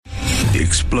The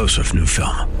explosive new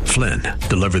film, Flynn,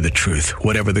 deliver the truth,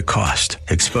 whatever the cost,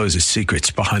 exposes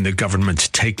secrets behind the government's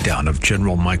takedown of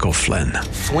General Michael Flynn.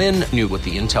 Flynn knew what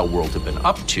the intel world had been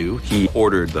up to. He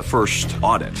ordered the first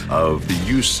audit of the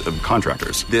use of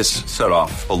contractors. This set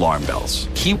off alarm bells.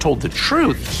 He told the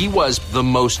truth. He was the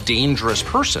most dangerous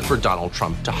person for Donald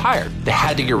Trump to hire. They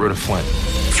had to get rid of Flynn.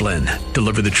 Flynn,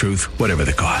 deliver the truth, whatever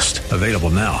the cost. Available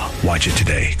now. Watch it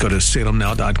today. Go to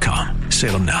salemnow.com.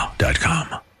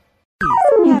 salemnow.com.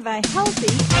 Have a healthy...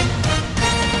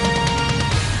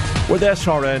 With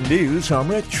SRN News, I'm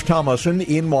Rich Thomason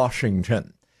in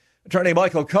Washington. Attorney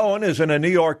Michael Cohen is in a New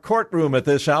York courtroom at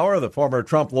this hour, the former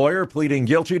Trump lawyer pleading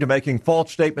guilty to making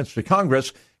false statements to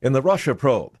Congress in the Russia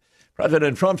probe.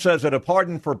 President Trump says that a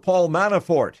pardon for Paul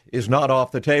Manafort is not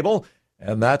off the table.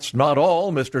 And that's not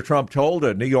all, Mr. Trump told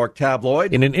a New York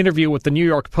tabloid. In an interview with the New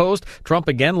York Post, Trump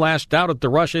again lashed out at the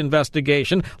Russia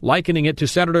investigation, likening it to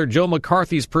Senator Joe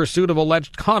McCarthy's pursuit of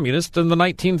alleged communists in the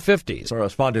 1950s.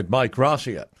 Correspondent Mike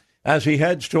Gracia. As he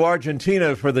heads to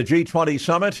Argentina for the G20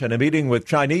 summit and a meeting with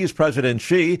Chinese President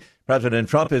Xi, President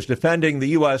Trump is defending the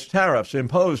U.S. tariffs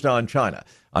imposed on China.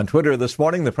 On Twitter this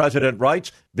morning, the president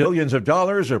writes, billions of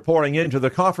dollars are pouring into the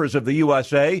coffers of the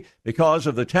USA because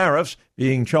of the tariffs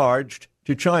being charged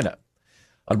to China.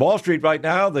 On Wall Street right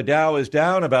now, the Dow is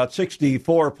down about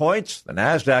 64 points, the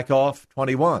Nasdaq off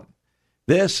 21.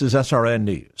 This is SRN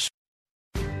News.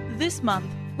 This month,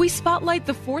 we spotlight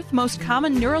the fourth most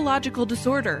common neurological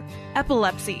disorder,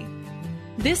 epilepsy.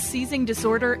 This seizing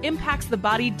disorder impacts the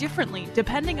body differently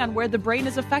depending on where the brain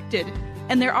is affected,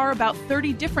 and there are about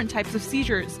 30 different types of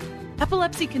seizures.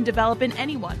 Epilepsy can develop in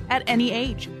anyone at any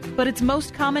age, but it's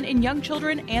most common in young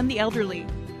children and the elderly.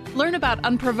 Learn about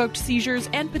unprovoked seizures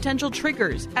and potential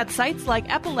triggers at sites like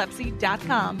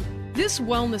epilepsy.com. This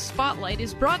Wellness Spotlight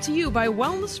is brought to you by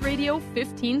Wellness Radio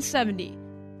 1570.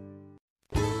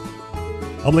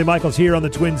 Emily Michaels here on the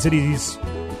Twin Cities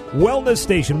Wellness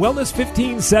Station, Wellness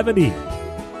 1570.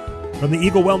 From the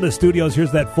Eagle Wellness Studios,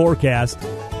 here's that forecast.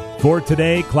 For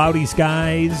today, cloudy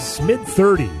skies,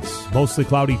 mid-30s. Mostly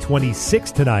cloudy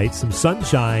 26 tonight, some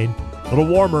sunshine. A little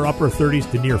warmer, upper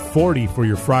 30s to near 40 for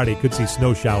your Friday. Could see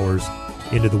snow showers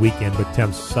into the weekend, but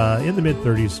temps in the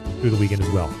mid-30s through the weekend as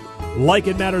well. Like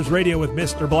It Matters Radio with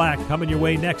Mr. Black coming your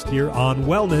way next year on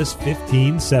Wellness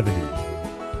 1570.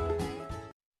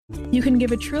 You can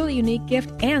give a truly unique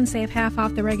gift and save half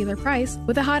off the regular price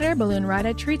with a hot air balloon ride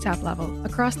at Treetop Level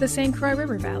across the St. Croix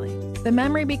River Valley. The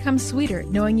memory becomes sweeter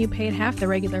knowing you paid half the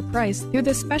regular price through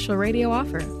this special radio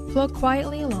offer. Float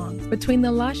quietly along between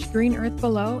the lush green earth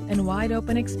below and wide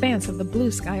open expanse of the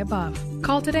blue sky above.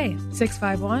 Call today,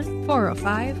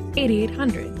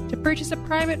 651-405-8800, to purchase a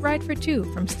private ride for two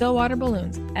from Stillwater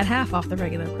Balloons at half off the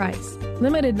regular price.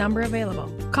 Limited number available.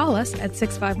 Call us at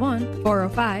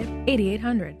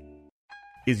 651-405-8800.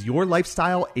 Is your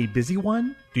lifestyle a busy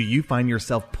one? Do you find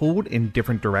yourself pulled in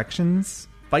different directions?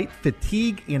 Fight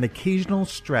fatigue and occasional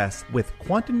stress with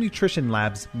Quantum Nutrition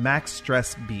Lab's Max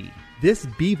Stress B. This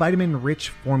B vitamin-rich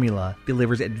formula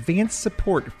delivers advanced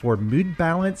support for mood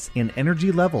balance and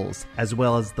energy levels, as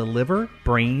well as the liver,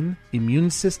 brain, immune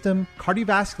system,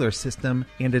 cardiovascular system,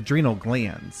 and adrenal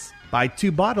glands. Buy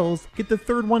 2 bottles, get the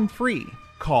third one free.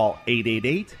 Call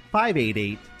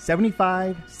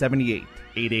 888-588-7578.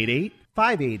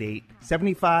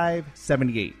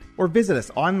 888-588-7578. Or visit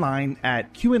us online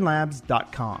at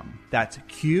qnlabs.com. That's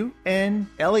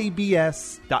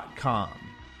QNLABS.com.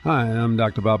 Hi, I'm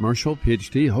Dr. Bob Marshall,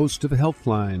 PhD, host of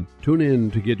Healthline. Tune in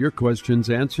to get your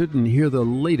questions answered and hear the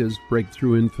latest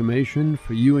breakthrough information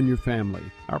for you and your family.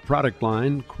 Our product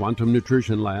line, Quantum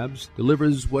Nutrition Labs,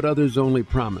 delivers what others only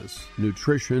promise,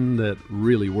 nutrition that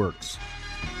really works.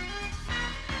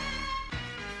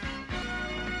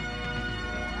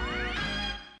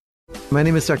 My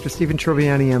name is Dr. Stephen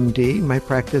Troviani, MD. My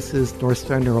practice is North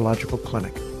Star Neurological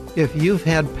Clinic. If you've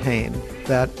had pain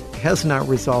that has not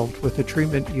resolved with the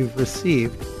treatment you've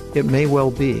received, it may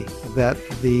well be that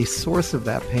the source of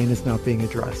that pain is not being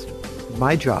addressed.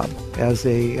 My job as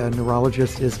a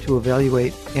neurologist is to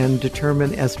evaluate and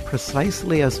determine as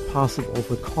precisely as possible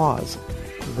the cause.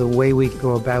 The way we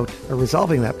go about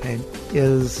resolving that pain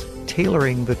is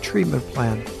tailoring the treatment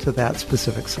plan to that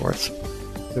specific source.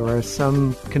 There are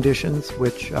some conditions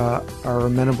which are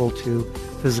amenable to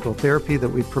physical therapy that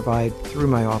we provide through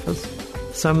my office.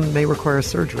 Some may require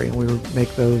surgery, and we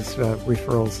make those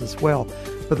referrals as well.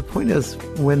 But the point is,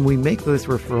 when we make those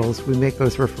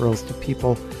referrals to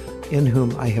people in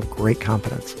whom I have great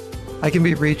confidence. I can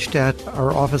be reached at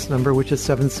our office number, which is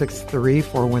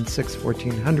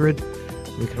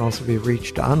 763-416-1400. We can also be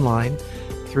reached online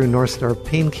through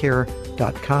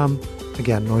NorthstarPainCare.com.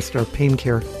 Again,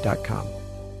 NorthstarPainCare.com.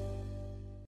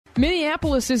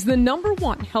 Minneapolis is the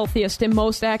 #1 healthiest and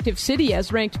most active city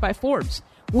as ranked by Forbes.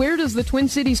 Where does the Twin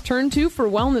Cities turn to for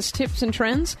wellness tips and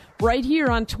trends? Right here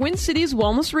on Twin Cities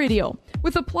Wellness Radio.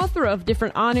 With a plethora of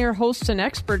different on-air hosts and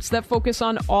experts that focus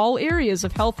on all areas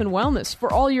of health and wellness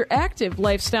for all your active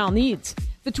lifestyle needs.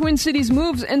 The Twin Cities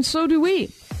moves, and so do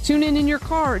we. Tune in your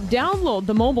car, download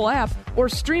the mobile app, or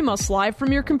stream us live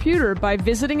from your computer by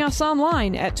visiting us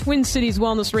online at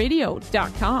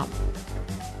TwinCitiesWellnessRadio.com.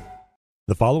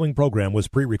 The following program was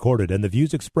pre-recorded, and the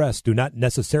views expressed do not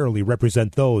necessarily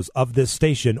represent those of this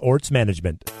station or its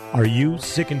management. Are you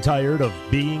sick and tired of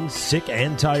being sick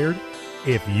and tired?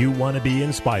 If you want to be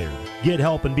inspired, get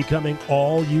help in becoming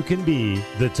all you can be,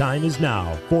 the time is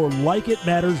now for Like It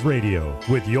Matters Radio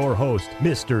with your host,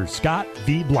 Mr. Scott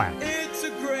V. Black. It's a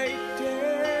great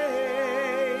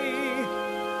day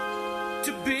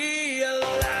to be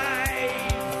alive.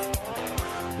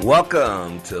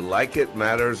 Welcome to Like It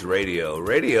Matters Radio.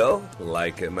 Radio,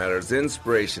 like it matters,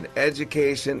 inspiration,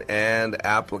 education, and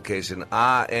application.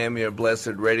 I am your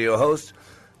blessed radio host,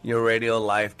 your radio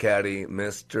life caddy,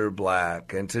 Mr.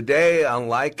 Black. And today on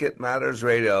Like It Matters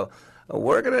Radio,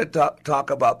 we're going to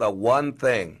talk about the one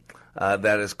thing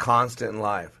that is constant in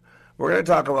life. We're going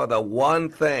to talk about the one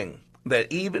thing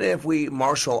that even if we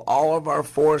marshal all of our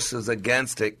forces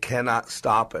against it, cannot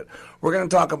stop it. We're going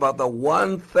to talk about the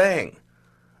one thing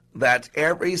that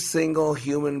every single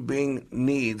human being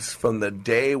needs from the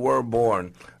day we're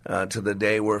born to the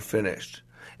day we're finished.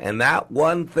 And that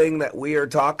one thing that we are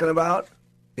talking about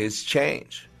is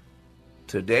change.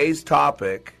 Today's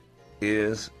topic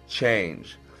is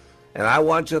change. And I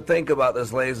want you to think about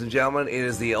this, ladies and gentlemen. It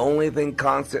is the only thing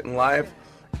constant in life.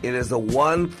 It is the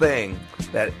one thing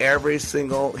that every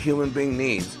single human being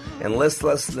needs. And let's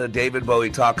listen to David Bowie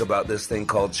talk about this thing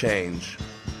called change.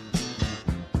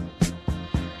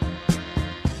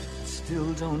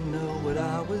 Still don't know what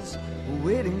I was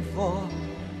waiting for,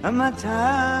 and my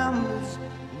time was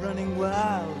running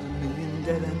wild, a million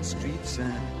dead-end streets,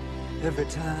 and every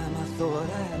time I thought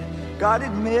I'd got it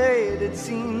made, it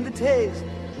seemed the taste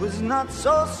was not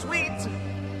so sweet.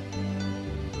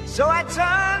 So I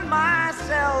turned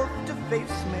myself to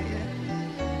face me,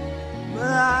 but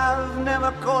I've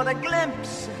never caught a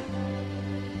glimpse of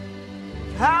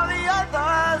how the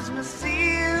others must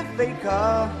see the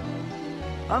faker.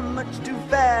 I'm much too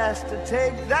fast to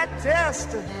take that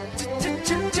test.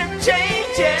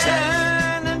 Changes.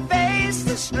 Turn and face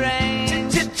the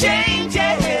strange.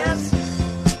 Changes.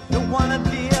 Don't wanna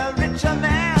be a richer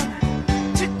man.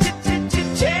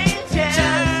 Changes.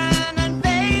 Turn and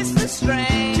face the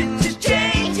strange.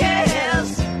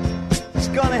 Changes. It's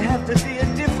gonna have to be a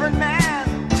different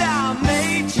man. Time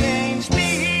may change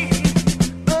me,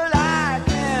 but I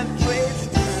can't trace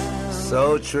time.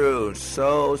 So true,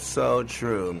 so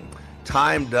true.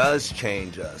 Time does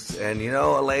change us. And you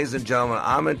know, ladies and gentlemen,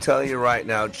 I'm going to tell you right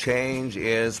now, change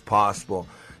is possible.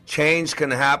 Change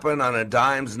can happen on a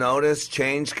dime's notice.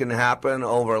 Change can happen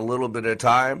over a little bit of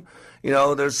time. You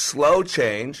know, there's slow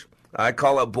change. I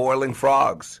call it boiling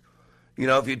frogs. You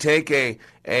know, if you take a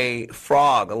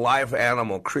frog, a live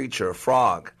animal, creature, a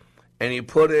frog, and you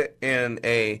put it in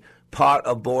a pot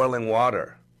of boiling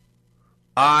water,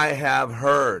 I have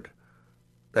heard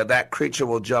that creature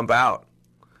will jump out.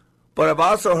 But I've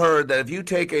also heard that if you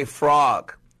take a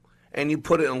frog and you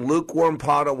put it in a lukewarm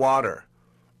pot of water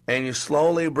and you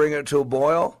slowly bring it to a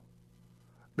boil,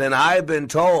 then I've been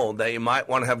told that you might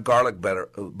want to have garlic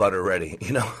butter ready,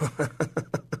 you know.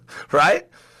 Right?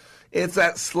 It's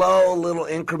that slow little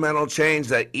incremental change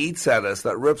that eats at us,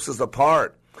 that rips us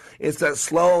apart. It's that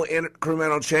slow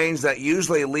incremental change that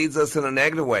usually leads us in a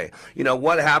negative way. You know,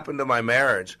 what happened to my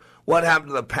marriage? What happened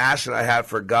to the passion I had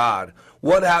for God?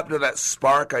 What happened to that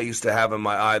spark I used to have in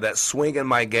my eye, that swing in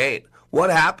my gait? What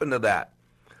happened to that?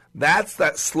 That's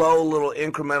that slow little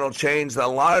incremental change that a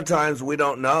lot of times we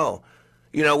don't know.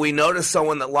 You know, we notice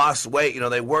someone that lost weight. You know,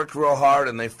 they worked real hard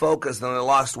and they focused and they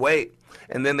lost weight.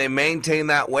 And then they maintain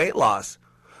that weight loss.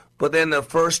 But then the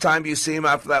first time you see them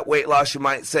after that weight loss, you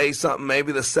might say something.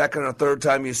 Maybe the second or third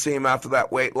time you see them after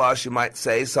that weight loss, you might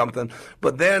say something.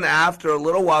 But then after a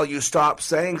little while, you stop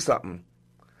saying something.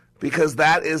 Because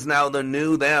that is now the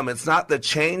new them. It's not the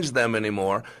change them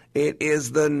anymore. It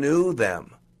is the new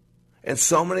them. And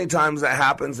so many times that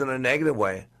happens in a negative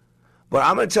way. But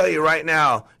I'm going to tell you right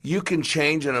now, you can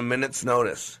change in a minute's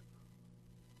notice.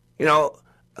 You know,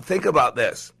 think about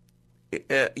this.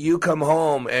 You come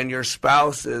home and your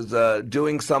spouse is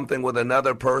doing something with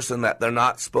another person that they're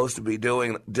not supposed to be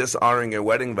doing, dishonoring your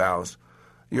wedding vows.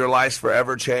 Your life's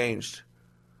forever changed.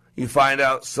 You find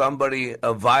out somebody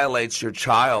violates your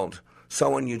child,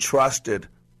 someone you trusted.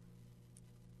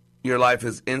 your life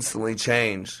is instantly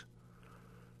changed.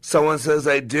 Someone says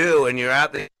they do, and you're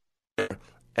at the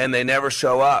and they never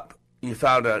show up. You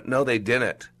found out, no, they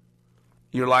didn't.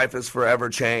 Your life is forever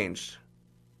changed.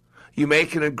 You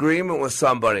make an agreement with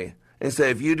somebody and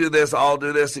say, if you do this, I'll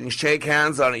do this, and you shake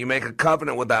hands on it. You make a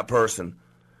covenant with that person.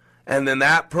 And then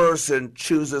that person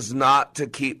chooses not to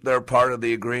keep their part of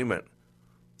the agreement.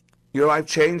 Your life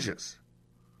changes.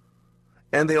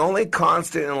 And the only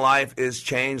constant in life is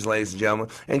change, ladies and gentlemen.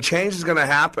 And change is going to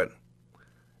happen.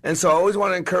 And so I always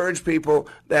want to encourage people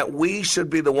that we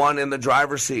should be the one in the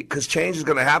driver's seat because change is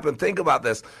going to happen. Think about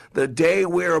this. The day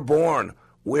we are born,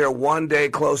 we are one day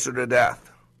closer to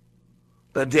death.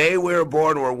 The day we are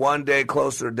born, we're one day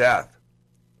closer to death.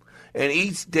 And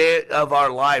each day of our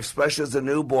life, especially as a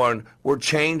newborn, we're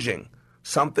changing.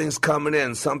 Something's coming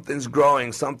in, something's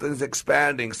growing, something's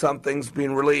expanding, something's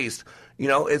being released. You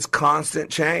know, it's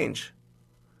constant change.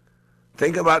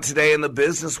 Think about today in the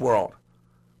business world.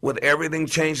 With everything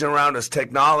changing around us,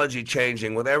 technology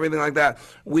changing, with everything like that,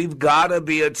 we've got to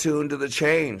be attuned to the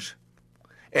change.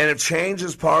 And if change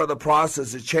is part of the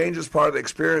process, if change is part of the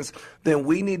experience, then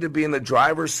we need to be in the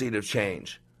driver's seat of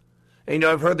change. And, you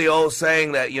know, I've heard the old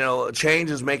saying that, you know, change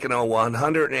is making a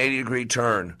 180-degree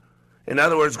turn. In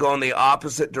other words, going the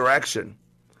opposite direction.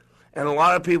 And a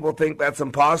lot of people think that's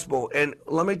impossible. And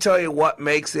let me tell you what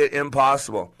makes it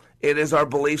impossible. It is our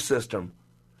belief system.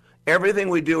 Everything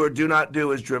we do or do not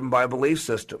do is driven by a belief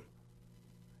system.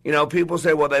 You know, people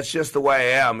say, well, that's just the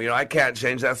way I am. You know, I can't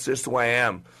change. That's just the way I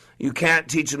am. You can't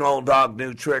teach an old dog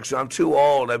new tricks. I'm too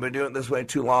old. I've been doing it this way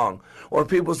too long. Or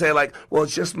people say, like, well,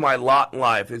 it's just my lot in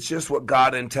life. It's just what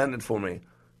God intended for me.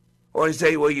 Or you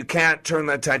say, well, you can't turn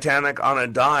the Titanic on a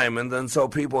dime, and then so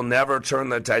people never turn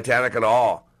the Titanic at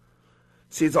all.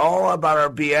 See, it's all about our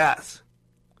BS.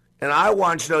 And I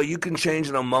want you to know you can change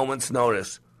in a moment's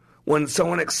notice. When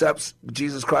someone accepts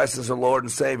Jesus Christ as their Lord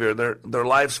and Savior, their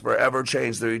life's forever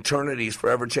changed. Their eternity's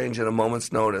forever changed in a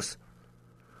moment's notice.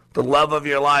 The love of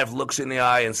your life looks in the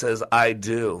eye and says, I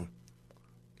do.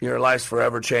 Your life's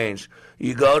forever changed.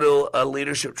 You go to a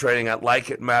leadership training at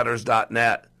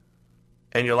likeitmatters.net,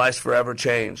 and your life's forever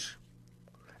changed.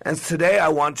 And today I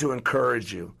want to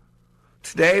encourage you.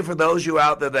 Today, for those of you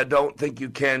out there that don't think you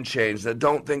can change, that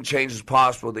don't think change is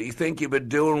possible, that you think you've been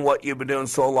doing what you've been doing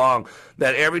so long,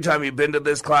 that every time you've been to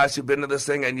this class, you've been to this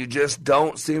thing, and you just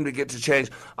don't seem to get to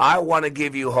change, I want to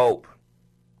give you hope.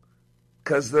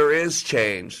 Because there is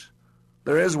change.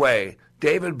 There is way.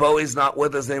 David Bowie's not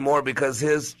with us anymore because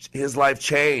his life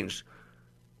changed.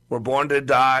 We're born to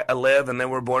die, live, and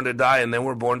then we're born to die, and then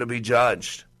we're born to be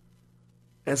judged.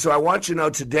 And so I want you to know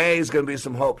today is going to be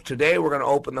some hope. Today we're going to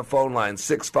open the phone line,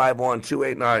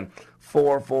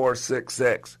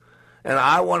 651-289-4466. And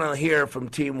I want to hear from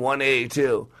Team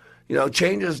 182. You know,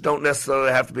 changes don't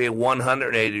necessarily have to be a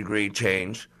 180-degree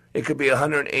change. It could be a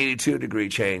 182-degree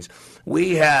change.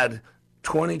 We had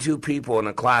 22 people in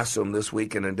a classroom this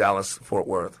weekend in Dallas-Fort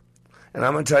Worth. And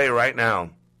I'm going to tell you right now,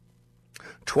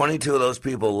 22 of those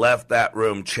people left that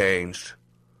room changed.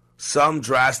 Some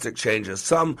drastic changes,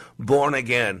 some born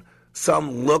again,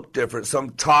 some look different, some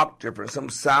talk different, some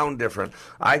sound different.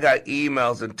 I got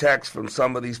emails and texts from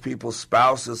some of these people's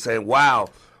spouses saying, wow,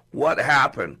 what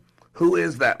happened? Who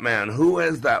is that man? Who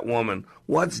is that woman?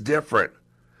 What's different?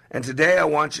 And today I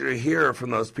want you to hear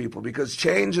from those people because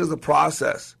change is a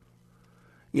process.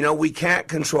 You know, we can't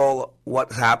control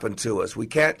what's happened to us. We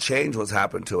can't change what's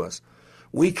happened to us.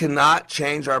 We cannot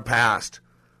change our past.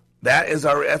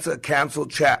 That's a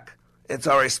canceled check. It's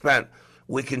already spent.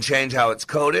 We can change how it's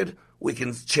coded. We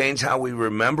can change how we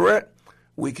remember it.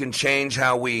 We can change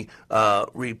how we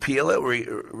repeal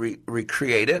it,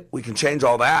 recreate it. We can change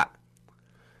all that.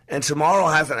 And tomorrow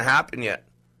hasn't happened yet.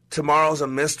 Tomorrow's a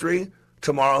mystery.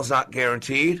 Tomorrow's not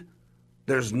guaranteed.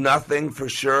 There's nothing for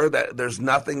sure. There's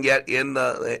nothing yet in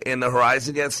the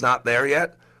horizon yet. It's not there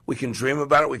yet. We can dream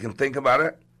about it. We can think about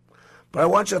it. But I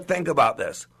want you to think about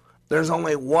this. There's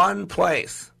only one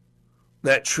place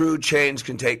that true change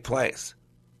can take place,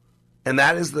 and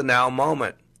that is the now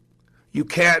moment. You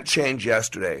can't change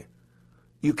yesterday.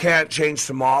 You can't change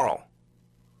tomorrow.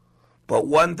 But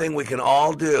one thing we can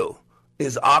all do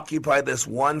is occupy this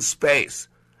one space,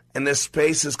 and this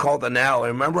space is called the now.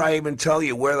 And remember, I even tell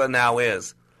you where the now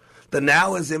is. The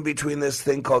now is in between this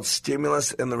thing called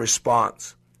stimulus and the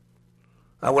response.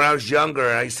 When I was younger,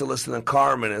 I used to listen to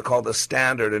Carmen. It's called The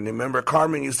Standard. And remember,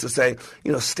 Carmen used to say,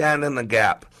 you know, stand in the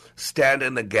gap. Stand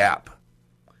in the gap.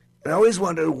 And I always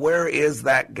wondered, where is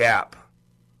that gap?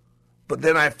 But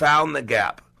then I found the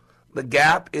gap. The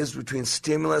gap is between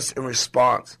stimulus and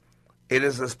response. It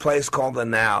is this place called the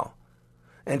now.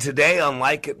 And today on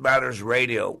Like It Matters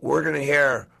Radio, we're going to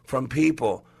hear from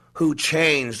people who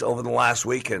changed over the last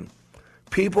weekend.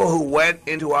 People who went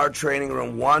into our training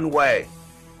room one way,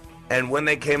 and when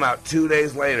they came out 2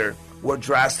 days later, were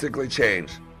drastically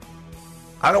changed.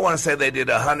 I don't want to say they did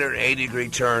a 180-degree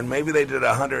turn. Maybe they did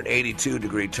a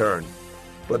 182-degree turn.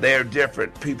 But they are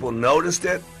different. People noticed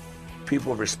it.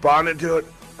 People responded to it.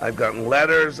 I've gotten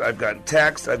letters. I've gotten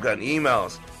texts. I've gotten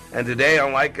emails. And today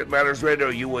on Like It Matters Radio,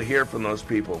 you will hear from those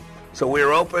people. So we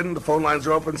are open. The phone lines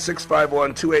are open,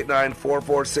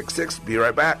 651-289-4466. Be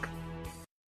right back.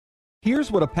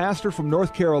 Here's what a pastor from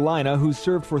North Carolina who's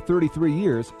served for 33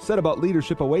 years said about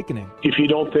Leadership Awakening. If you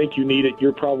don't think you need it,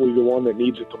 you're probably the one that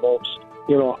needs it the most.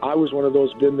 You know, I was one of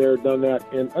those, been there, done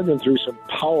that, and I've been through some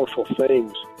powerful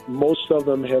things. Most of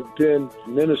them have been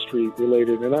ministry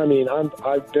related. And I mean,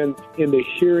 I've been in the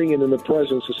hearing and in the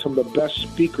presence of some of the best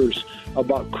speakers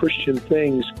about Christian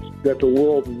things that the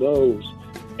world knows.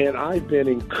 And I've been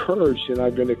encouraged and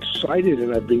I've been excited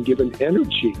and I've been given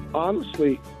energy.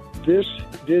 Honestly, this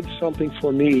did something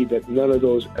for me that none of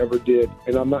those ever did,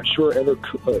 and I'm not sure ever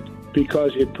could,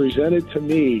 because it presented to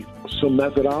me some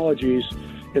methodologies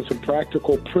and some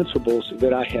practical principles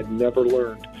that I had never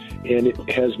learned, and it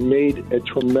has made a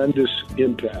tremendous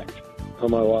impact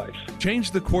on my life.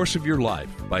 Change the course of your life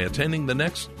by attending the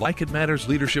next Like It Matters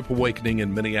Leadership Awakening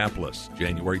in Minneapolis,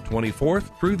 January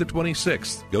 24th through the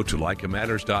 26th. Go to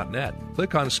likeitmatters.net.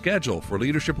 Click on Schedule for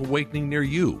Leadership Awakening near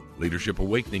you. Leadership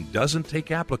Awakening doesn't take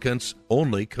applicants,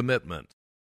 only commitment.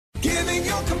 Giving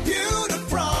your computer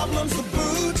problems the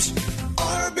boot.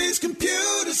 Arby's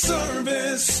Computer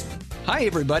Service. Hi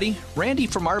everybody, Randy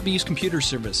from RB's Computer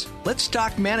Service. Let's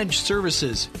talk managed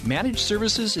services. Managed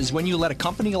services is when you let a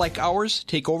company like ours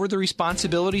take over the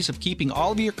responsibilities of keeping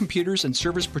all of your computers and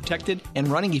servers protected and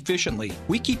running efficiently.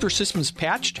 We keep your systems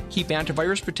patched, keep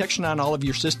antivirus protection on all of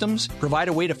your systems, provide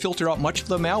a way to filter out much of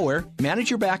the malware,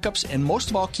 manage your backups, and most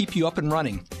of all keep you up and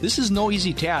running. This is no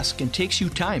easy task and takes you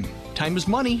time. Time is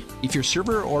money. If your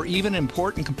server or even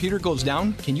important computer goes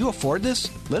down, can you afford this?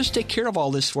 Let us take care of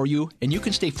all this for you, and you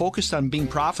can stay focused on being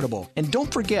profitable. And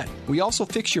don't forget, we also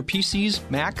fix your PCs,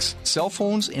 Macs, cell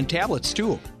phones, and tablets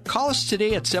too. Call us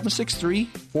today at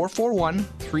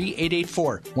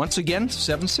 763-441-3884. Once again,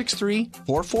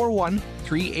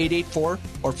 763-441-3884,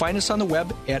 or find us on the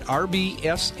web at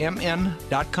rbsmn.com.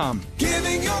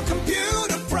 Giving your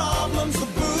computer problems the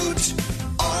boot.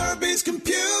 Arby's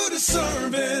Computer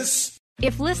Service.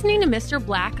 If listening to Mr.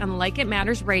 Black on Like It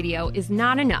Matters Radio is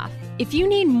not enough, if you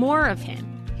need more of him,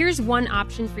 here's one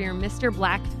option for your Mr.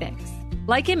 Black fix.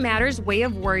 Like It Matters Way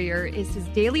of Warrior is his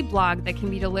daily blog that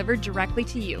can be delivered directly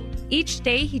to you. Each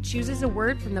day, he chooses a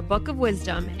word from the Book of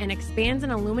Wisdom and expands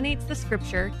and illuminates the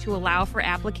scripture to allow for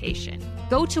application.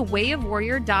 Go to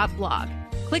wayofwarrior.blog,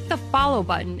 click the follow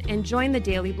button, and join the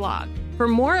daily blog. For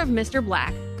more of Mr.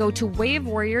 Black, go to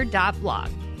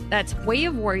wayofwarrior.blog. That's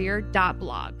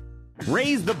wayofwarrior.blog.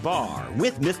 Raise the bar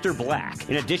with Mr. Black.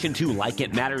 In addition to Like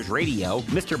It Matters Radio,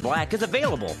 Mr. Black is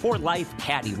available for life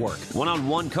caddy work,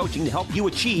 one-on-one coaching to help you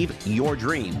achieve your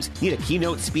dreams. Need a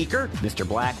keynote speaker? Mr.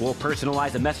 Black will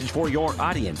personalize a message for your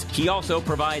audience. He also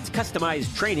provides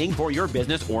customized training for your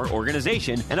business or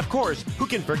organization. And of course, who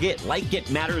can forget Like It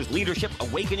Matters Leadership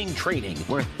Awakening Training,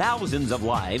 where thousands of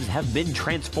lives have been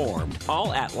transformed.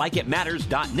 All at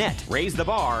likeitmatters.net. Raise the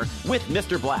bar with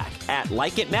Mr. Black at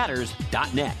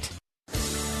likeitmatters.net.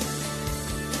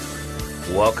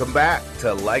 Welcome back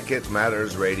to Like It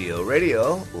Matters Radio.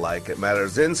 Radio, like it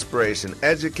matters, inspiration,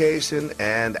 education,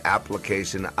 and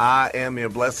application. I am your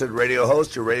blessed radio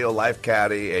host, your radio life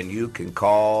caddy, and you can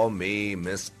call me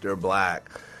Mr. Black.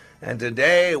 And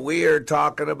today we are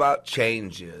talking about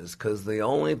changes, because the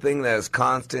only thing that is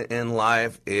constant in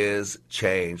life is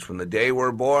change. From the day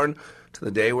we're born to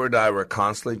the day we die, we're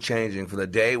constantly changing. From the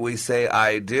day we say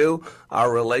I do, our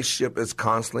relationship is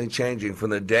constantly changing.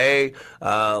 From the day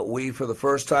we, for the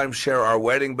first time, share our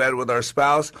wedding bed with our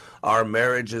spouse, our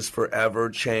marriage is forever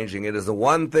changing. It is the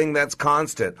one thing that's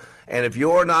constant. And if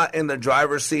you're not in the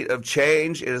driver's seat of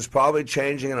change, it is probably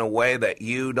changing in a way that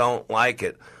you don't like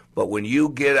it. But when you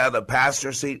get out of the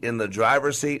passenger seat in the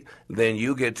driver's seat, then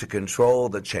you get to control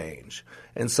the change.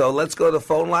 And so let's go to the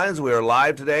phone lines. We are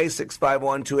live today,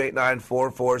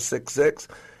 651-289-4466.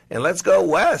 And let's go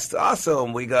west.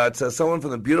 Awesome. We got someone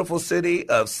from the beautiful city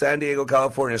of San Diego,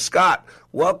 California. Scott,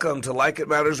 welcome to Like It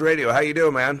Matters Radio. How you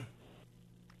doing, man?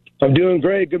 I'm doing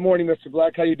great. Good morning, Mr.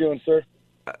 Black. How you doing, sir?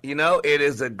 You know, it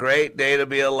is a great day to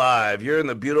be alive. You're in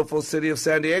the beautiful city of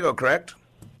San Diego, correct?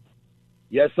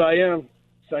 Yes, I am.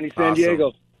 Sunny San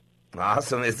Diego.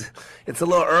 Awesome. It's a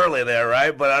little early there,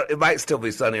 right? But it might still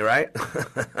be sunny, right?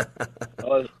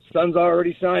 Sun's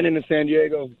already shining in San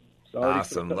Diego. It's already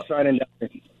awesome. Shining down there.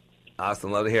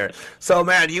 Awesome. Love to hear it. So,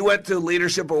 man, you went to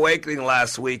Leadership Awakening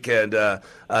last weekend.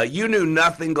 You knew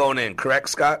nothing going in, correct,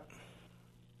 Scott?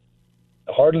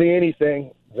 Hardly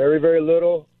anything. Very, very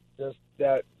little. Just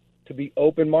that to be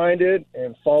open-minded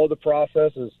and follow the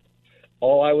process is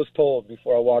all I was told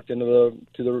before I walked into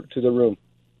the room.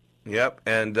 Yep.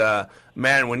 And,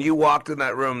 man, when you walked in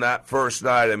that room that first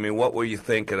night, I mean, what were you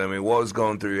thinking? I mean, what was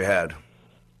going through your head?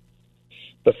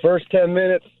 The first 10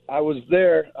 minutes I was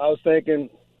there, I was thinking,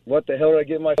 what the hell did I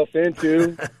get myself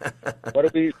into?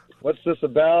 What's this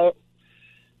about?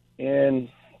 And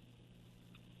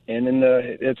then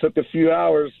it took a few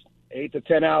hours, 8 to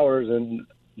 10 hours, and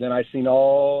then I seen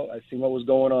what was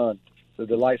going on. So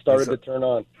the light started to turn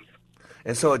on.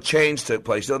 And so a change took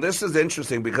place. So this is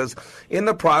interesting because in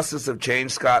the process of change,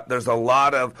 Scott, there's a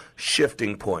lot of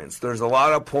shifting points. There's a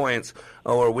lot of points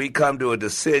where we come to a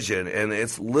decision, and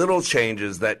it's little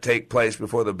changes that take place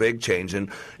before the big change.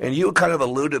 And you kind of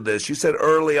alluded to this. You said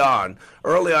early on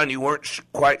you weren't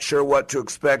quite sure what to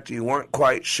expect. You weren't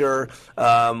quite sure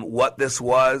what this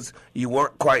was. You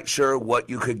weren't quite sure what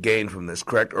you could gain from this,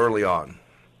 correct, early on?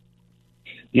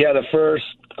 Yeah, the first,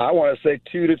 I want to say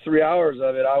 2 to 3 hours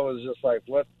of it, I was just like,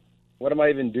 what am I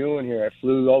even doing here? I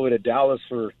flew all the way to Dallas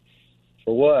for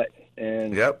what?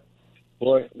 And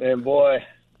boy,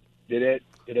 did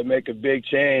it make a big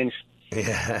change.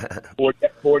 Yeah.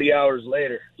 40 hours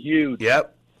later. Huge.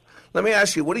 Yep. Let me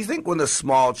ask you, what do you think when the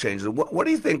small changes? What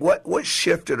do you think? What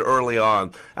shifted early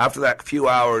on after that few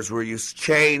hours where you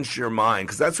changed your mind?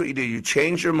 Because that's what you do. You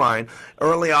change your mind.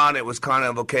 Early on, it was kind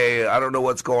of, okay, I don't know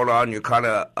what's going on. You're kind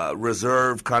of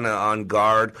reserved, kind of on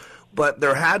guard. But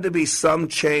there had to be some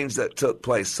change that took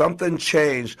place. Something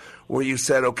changed where you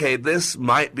said, okay, this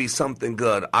might be something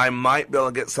good. I might be able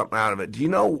to get something out of it. Do you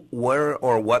know where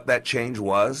or what that change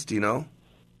was? Do you know?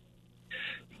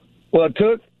 Well,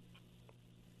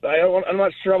 I'm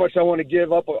not sure how much I want to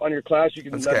give up on your class. You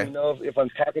can let me know if I'm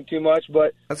talking too much.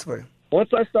 But that's fine. Once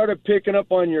I started picking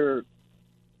up on your,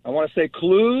 I want to say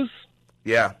clues.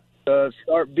 Yeah. To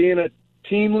start being a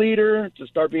team leader, to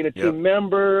start being a team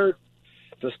member,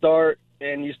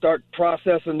 you start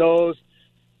processing those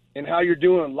and how you're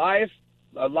doing life,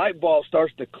 a light bulb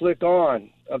starts to click on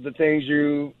of the things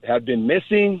you have been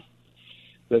missing,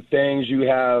 the things you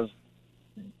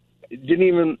didn't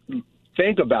even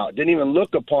think about, didn't even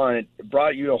look upon. It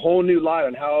brought you a whole new light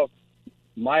on how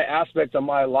my aspect of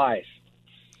my life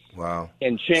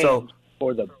and change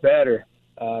for the better.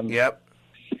 Yep.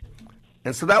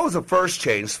 And so that was the first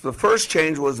change. The first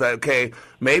change was that, okay,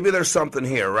 maybe there's something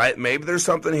here, right? Maybe there's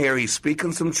something here. He's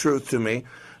speaking some truth to me.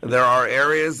 There are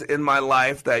areas in my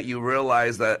life that you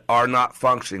realize that are not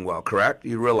functioning well, correct?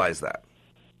 You realize that?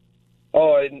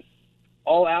 Oh, in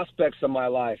all aspects of my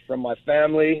life, from my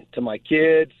family to my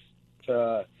kids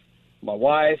to my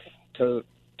wife to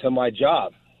my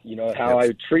job, how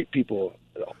I treat people.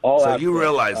 So you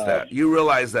realize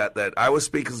that I was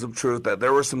speaking some truth, that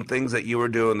there were some things that you were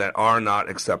doing that are not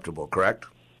acceptable, correct?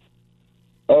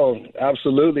 Oh,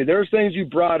 absolutely. There's things you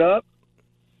brought up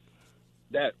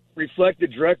that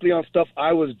reflected directly on stuff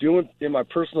I was doing in my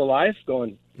personal life,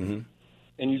 and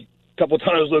you a couple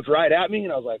times looked right at me,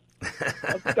 and I was like,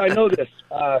 I think I know this.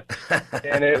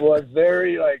 And it was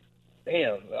very like,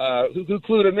 damn, who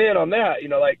clued him in on that?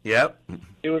 Yep.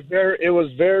 It was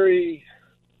very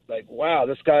like, wow,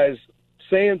 this guy's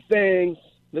saying things.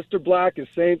 Mr. Black is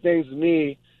saying things to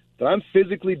me that I'm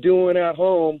physically doing at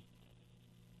home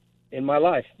in my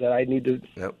life that I need to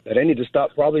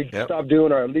stop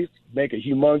doing, or at least make a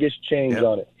humongous change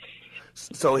on it.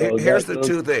 So here's the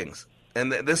two things,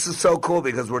 and this is so cool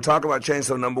because we're talking about change.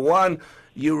 So number one,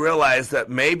 you realize that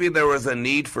maybe there was a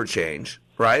need for change.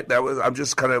 Right? I'm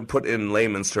just kind of put in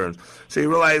layman's terms. So you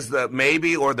realize that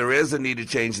maybe, or there is a need to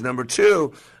change. Number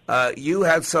two, you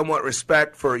had somewhat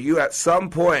respect for, you at some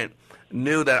point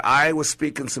knew that I was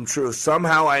speaking some truth.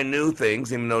 Somehow I knew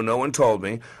things, even though no one told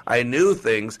me. I knew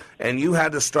things, and you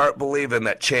had to start believing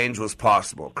that change was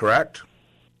possible, correct?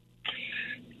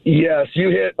 Yes, you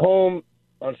hit home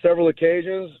on several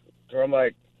occasions where I'm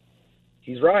like,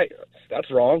 he's right.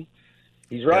 That's wrong.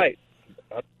 He's right.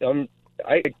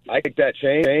 I take that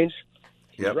change.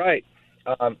 You're right.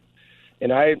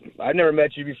 And I've never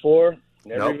met you before.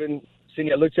 Never even seen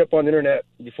you. I looked you up on the internet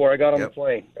before I got on the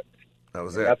plane. That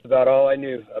was it. That's about all I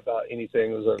knew about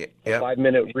anything. It was a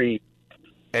 5-minute read.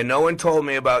 And no one told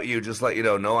me about you, just let you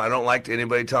know. No, I don't like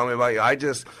anybody telling me about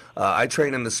you. I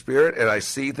train in the Spirit, and I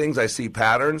see things, I see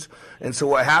patterns. And so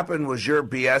what happened was your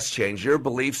BS changed, your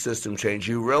belief system changed.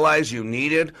 You realized you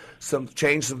needed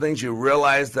change some things. You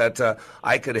realized that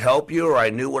I could help you, or I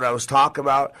knew what I was talking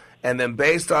about. And then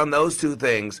based on those two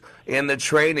things, in the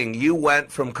training, you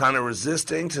went from kind of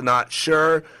resisting to not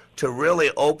sure to really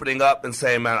opening up and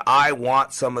saying, man, I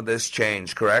want some of this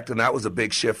change, correct? And that was a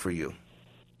big shift for you.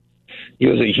 It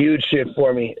was a huge shift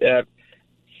for me.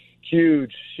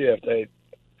 Huge shift.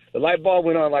 The light bulb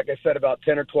went on, like I said, about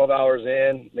 10 or 12 hours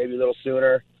in, maybe a little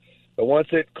sooner. But once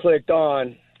it clicked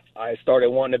on, I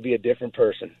started wanting to be a different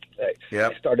person.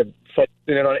 I started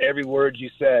focusing in on every word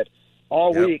you said.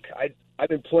 All week, I've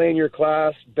been playing your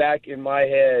class back in my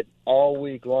head all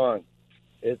week long.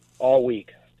 It's all week,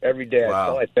 every day. That's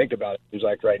all I think about it seems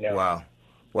like right now.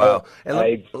 Wow.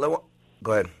 Go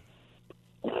ahead.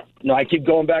 No, I keep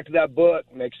going back to that book,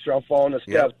 make sure I'm following the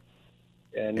steps.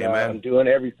 And I'm doing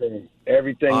everything.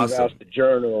 Everything Awesome. about the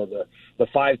journal, the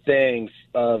 5 things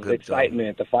of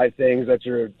excitement, the 5 things that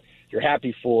you're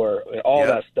happy for, and all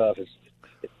that stuff is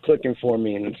clicking for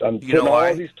me. And I'm putting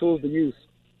all these tools to use.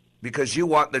 Because you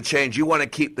want the change. You want to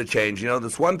keep the change. You know,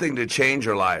 there's one thing to change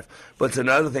your life, but it's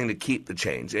another thing to keep the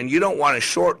change. And you don't want a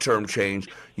short-term change.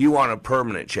 You want a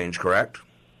permanent change, correct?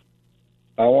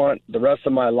 I want the rest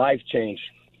of my life change.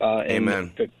 Amen.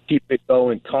 And to keep it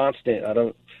going constant.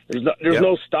 There's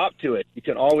no stop to it. You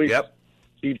can always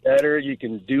be better. You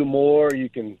can do more.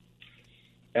 And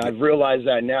I've realized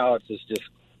that now. It's just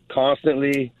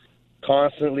constantly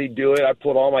do it. I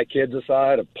put all my kids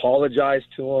aside, apologize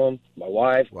to them. My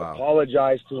wife,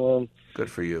 apologize to them.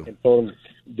 Good for you. And told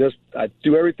them, I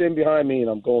do everything behind me, and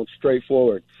I'm going straight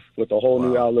forward with a whole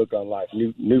new outlook on life,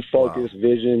 new focus,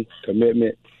 vision,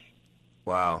 commitment.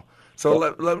 Wow. So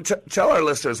let tell our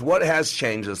listeners, what has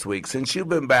changed this week since you've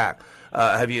been back?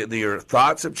 Have your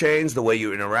thoughts have changed? The way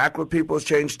you interact with people has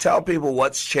changed? Tell people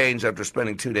what's changed after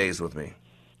spending 2 days with me.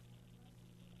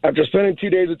 After spending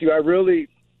 2 days with you,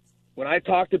 when I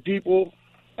talk to people,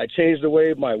 I change the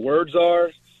way my words are.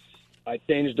 I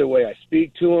change the way I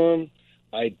speak to them.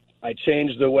 I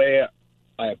change the way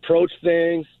I approach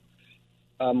things.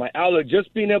 My outlook,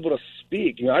 just being able to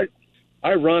speak. You know,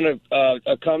 I run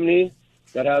a company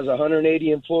that has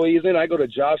 180 employees in. I go to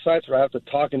job sites where I have to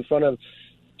talk in front of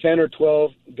 10 or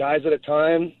 12 guys at a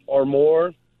time or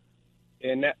more.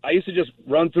 And I used to just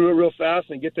run through it real fast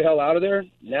and get the hell out of there.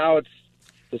 Now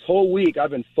this whole week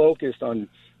I've been focused on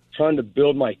trying to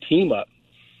build my team up,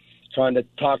 trying to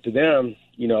talk to them,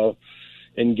 you know,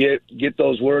 and get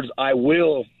those words. I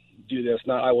will do this,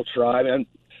 not I will try. And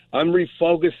I'm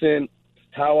refocusing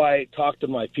how I talk to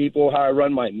my people, how I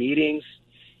run my meetings,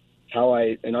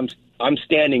 I'm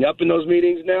standing up in those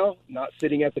meetings now, not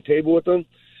sitting at the table with them.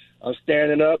 I'm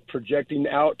standing up, projecting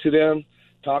out to them,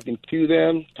 talking to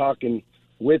them, talking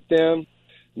with them,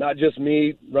 not just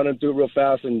me running through it real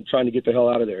fast and trying to get the hell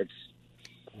out of there. It's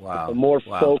a more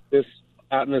focused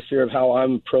atmosphere of how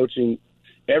I'm approaching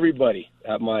everybody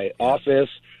at my office,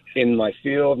 in my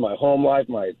field, my home life,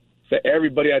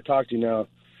 everybody I talk to now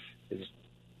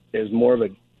is more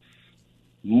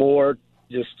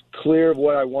just clear of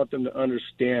what I want them to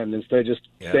understand instead of just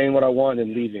saying what I want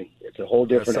and leaving. It's a whole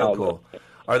different outlook. Cool.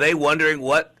 Are they wondering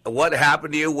what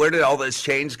happened to you? Where did all this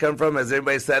change come from? Has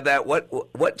anybody said that?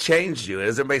 What changed you?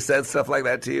 Has anybody said stuff like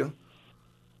that to you?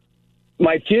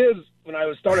 My kids, when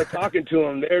I started talking to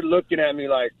them, they're looking at me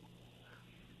like,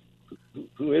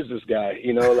 who is this guy?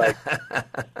 You know, like,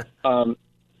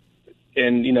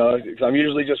 and, you know, I'm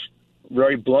usually just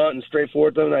very blunt and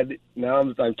straightforward with them. Now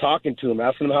I'm talking to them,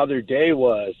 asking them how their day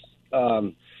was,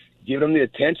 giving them the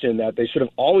attention that they should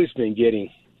have always been getting.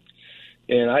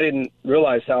 And I didn't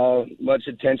realize how much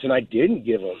attention I didn't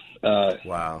give them.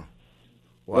 Wow.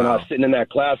 When I was sitting in that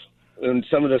class, and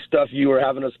some of the stuff you were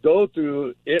having us go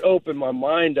through, it opened my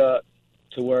mind up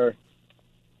to where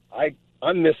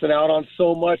I'm missing out on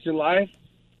so much in life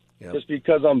just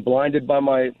because I'm blinded by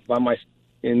my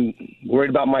and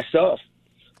worried about myself.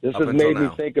 This has made me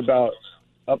think about,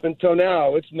 up until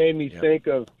now, it's made me think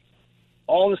of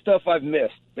all the stuff I've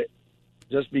missed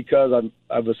just because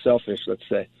I was selfish, let's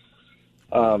say.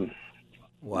 Wow,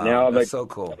 now, that's so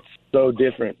cool. So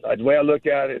different. The way I look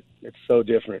at it, it's so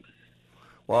different.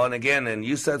 Well, and again, and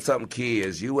you said something key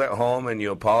is you went home and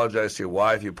you apologized to your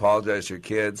wife, you apologized to your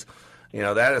kids. You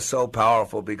know, that is so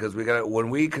powerful because when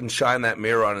we can shine that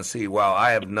mirror on and see, wow,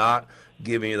 I have not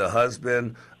given you the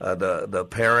husband, the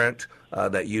parent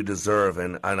that you deserve,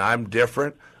 and I'm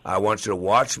different. I want you to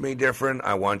watch me different.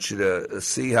 I want you to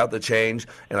see how the change,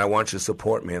 and I want you to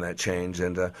support me in that change.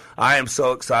 And I am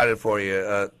so excited for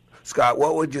you. Scott,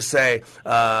 what would you say?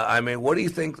 What do you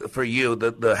think for you,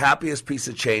 the happiest piece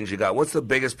of change you got? What's the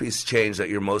biggest piece of change that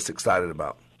you're most excited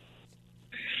about?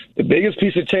 The biggest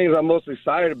piece of change I'm most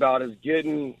excited about is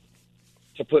getting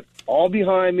to put all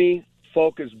behind me,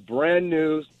 focus brand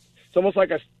new. It's almost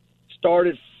like I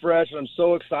started fresh, and I'm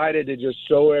so excited to just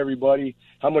show everybody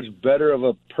how much better of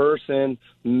a person,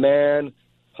 man,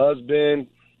 husband,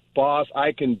 boss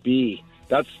I can be.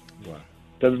 That's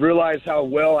to realize how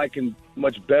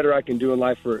much better I can do in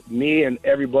life for me and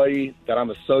everybody that I'm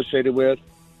associated with.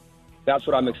 That's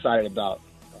what I'm excited about.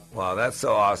 Wow, that's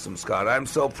so awesome, Scott. I'm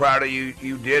so proud of you.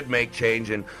 You did make change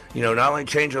and, not only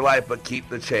change your life, but keep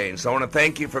the change. So I want to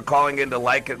thank you for calling into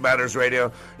Like It Matters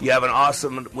Radio. You have an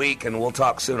awesome week, and we'll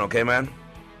talk soon, okay, man?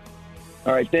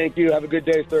 All right, thank you. Have a good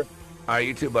day, sir. All right,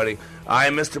 you too, buddy. I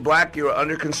am Mr. Black. You are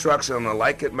under construction on the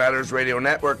Like It Matters Radio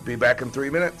Network. Be back in 3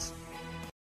 minutes.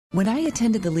 When I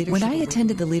attended the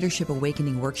Leadership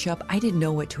Awakening workshop, I didn't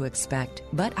know what to expect,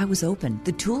 but I was open.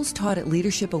 The tools taught at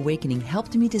Leadership Awakening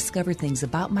helped me discover things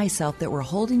about myself that were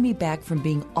holding me back from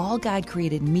being all God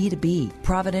created me to be.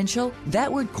 Providential?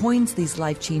 That word coins these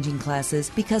life-changing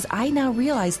classes because I now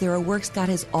realize there are works God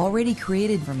has already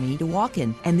created for me to walk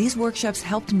in, and these workshops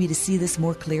helped me to see this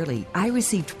more clearly. I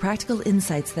received practical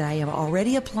insights that I am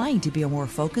already applying to be a more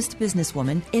focused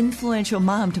businesswoman, influential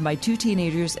mom to my 2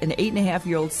 teenagers, an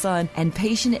 8.5-year-old son, and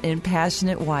patient and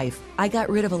passionate wife. I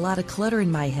got rid of a lot of clutter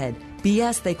in my head.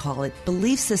 BS, they call it,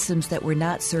 belief systems that were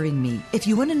not serving me. If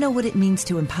you want to know what it means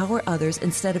to empower others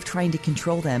instead of trying to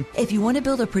control them, if you want to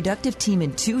build a productive team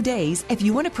in 2 days, if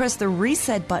you want to press the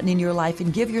reset button in your life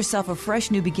and give yourself a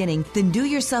fresh new beginning, then do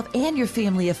yourself and your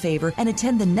family a favor and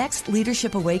attend the next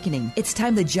Leadership Awakening. It's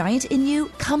time the giant in you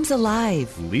comes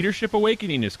alive. Leadership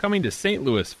Awakening is coming to St.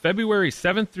 Louis February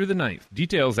 7th through the 9th.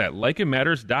 Details at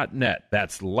likeitmatters.net.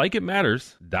 That's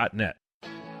likeitmatters.net.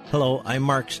 Hello, I'm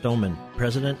Mark Stoneman,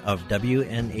 president of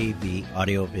WNAV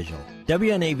Audiovisual.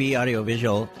 WNAV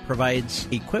Audiovisual provides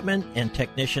equipment and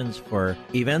technicians for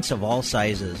events of all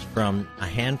sizes, from a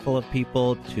handful of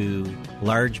people to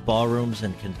large ballrooms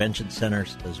and convention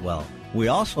centers as well. We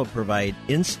also provide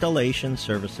installation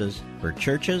services for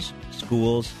churches,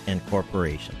 schools, and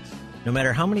corporations. No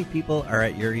matter how many people are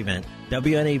at your event,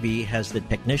 WNAV has the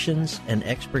technicians and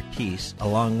expertise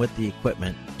along with the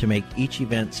equipment to make each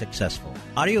event successful.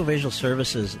 Audiovisual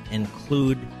services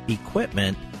include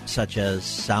equipment such as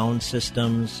sound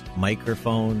systems,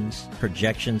 microphones,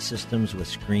 projection systems with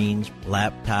screens,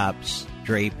 laptops,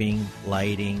 draping,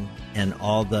 lighting, and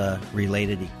all the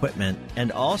related equipment,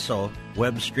 and also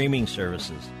web streaming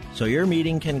services, so your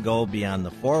meeting can go beyond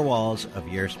the 4 walls of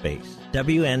your space.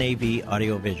 WNAV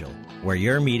Audiovisual, where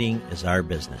your meeting is our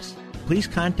business. Please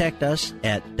contact us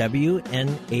at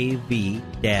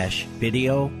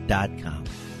wnav-video.com.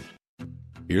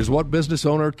 Here's what business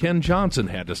owner Ken Johnson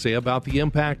had to say about the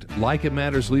impact Like It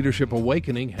Matters Leadership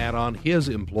Awakening had on his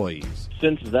employees.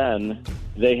 Since then,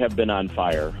 they have been on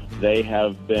fire. They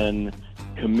have been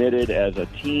committed as a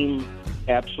team,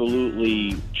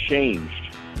 absolutely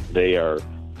changed. They are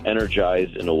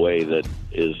energized in a way that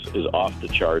is off the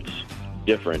charts,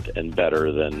 different and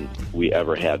better than we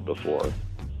ever had before.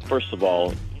 First of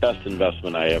all, best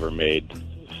investment I ever made.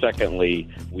 Secondly,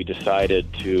 we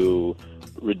decided to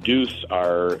reduce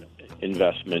our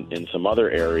investment in some other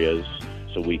areas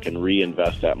so we can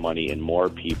reinvest that money in more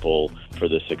people for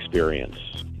this experience.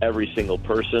 Every single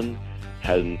person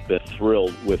has been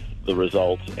thrilled with the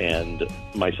results, and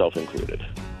myself included.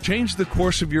 Change the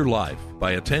course of your life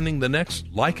by attending the next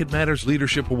Like It Matters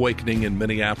Leadership Awakening in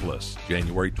Minneapolis,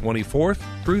 January 24th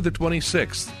through the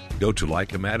 26th. Go to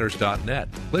likeitmatters.net.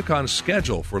 Click on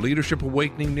Schedule for Leadership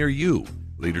Awakening near you.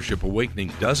 Leadership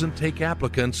Awakening doesn't take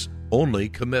applicants, only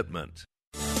commitment.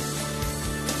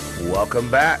 Welcome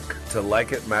back to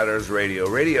Like It Matters Radio.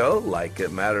 Radio, like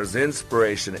it matters,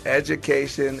 inspiration,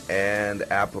 education, and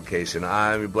application.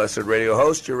 I'm your blessed radio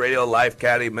host, your radio life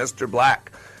caddy, Mr.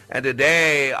 Black. And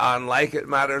today on Like It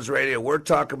Matters Radio, we're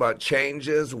talking about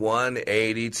changes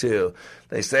 182.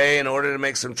 They say in order to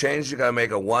make some change, you got to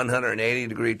make a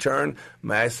 180-degree turn.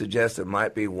 May I suggest it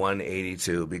might be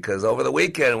 182, because over the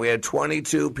weekend we had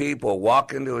 22 people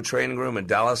walk into a training room in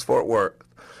Dallas-Fort Worth,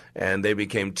 and they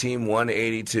became Team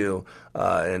 182.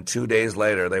 And 2 days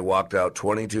later, they walked out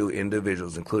 22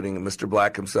 individuals, including Mr.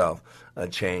 Black himself, a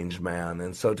changed man.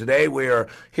 And so today we are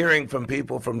hearing from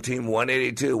people from Team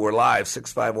 182. We're live,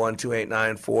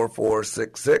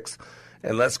 651-289-4466.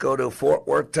 And let's go to Fort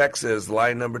Worth, Texas,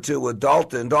 line number 2 with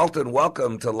Dalton. Dalton,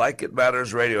 welcome to Like It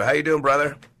Matters Radio. How you doing,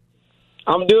 brother?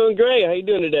 I'm doing great. How you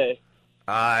doing today?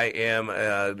 I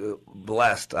am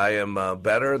blessed. I am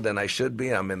better than I should be.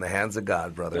 I'm in the hands of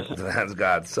God, brother. In the hands of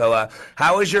God. So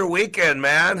how was your weekend,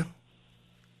 man?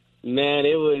 Man,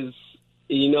 it was,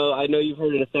 I know you've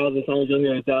heard it 1,000 times. You'll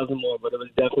hear 1,000 more, but it was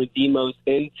definitely the most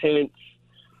intense,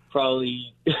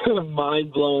 probably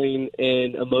mind-blowing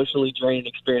and emotionally draining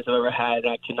experience I've ever had,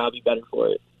 and I cannot be better for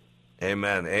it.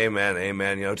 Amen, amen,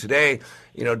 amen. Today,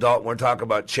 Dalton, we're talking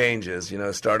about changes.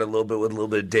 Started a little bit with a little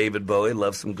bit of David Bowie.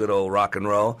 Love some good old rock and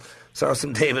roll. Saw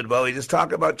some David Bowie. Just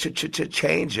talk about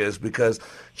changes, because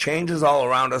change is all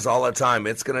around us all the time.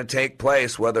 It's going to take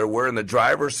place whether we're in the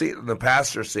driver's seat or the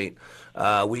passenger seat.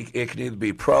 It can either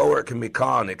be pro or it can be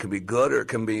con. It can be good or it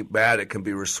can be bad. It can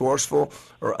be resourceful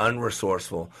or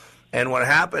unresourceful. And what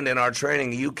happened in our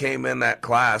training, you came in that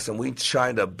class and we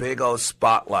shined a big old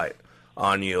spotlight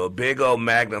on you, a big old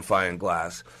magnifying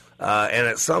glass. And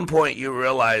at some point you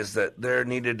realized that there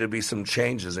needed to be some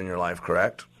changes in your life,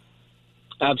 correct?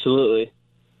 Absolutely.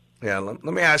 Yeah, let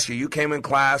me ask you, you came in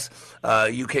class,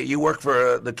 you work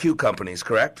for the Q companies,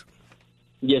 correct?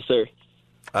 Yes, sir.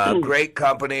 Great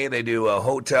company. They do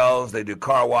hotels, they do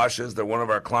car washes. They're one of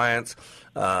our clients,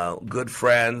 good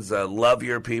friends, love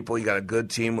your people. You got a good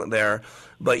team there.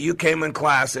 But you came in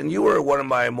class, and you were one of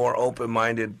my more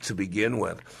open-minded to begin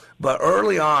with. But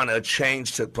early on, a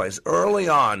change took place. Early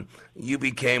on, you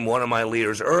became one of my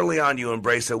leaders. Early on, you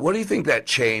embraced it. What do you think that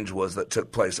change was that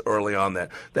took place early on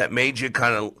that made you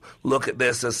kind of look at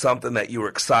this as something that you were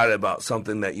excited about,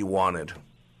 something that you wanted?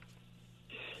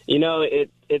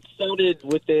 It started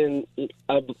within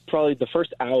probably the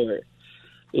first hour.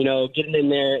 Getting in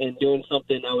there and doing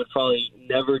something I would probably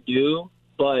never do.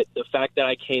 But the fact that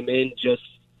I came in just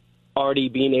already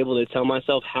being able to tell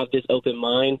myself, have this open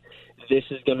mind, this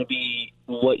is going to be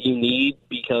what you need,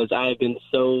 because I have been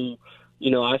so,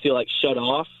 I feel like shut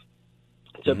off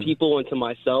to people and to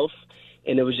myself.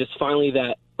 And it was just finally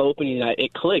that opening that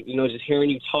it clicked, just hearing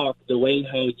you talk, the way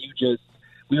how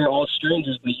we were all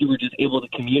strangers, but you were just able to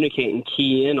communicate and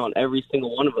key in on every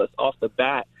single one of us off the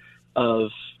bat of,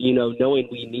 knowing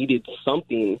we needed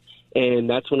something. And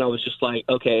that's when I was just like,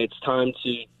 okay, it's time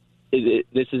to,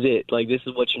 this is it. Like, this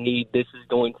is what you need. This is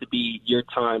going to be your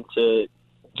time to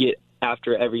get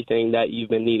after everything that you've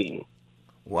been needing.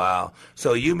 Wow.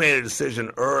 So you made a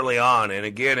decision early on, and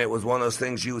again, it was one of those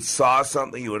things, you saw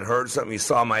something, you had heard something, you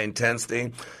saw my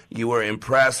intensity, you were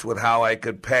impressed with how I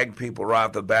could peg people right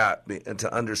off the bat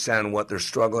to understand what their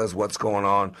struggle is, what's going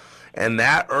on. And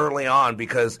that early on,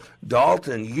 because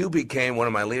Dalton, you became one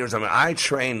of my leaders. I mean, I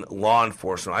train law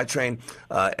enforcement. I train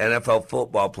NFL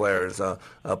football players,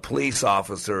 police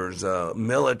officers,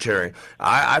 military.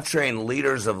 I've trained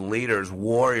leaders of leaders,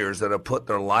 warriors that have put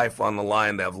their life on the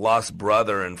line, that have lost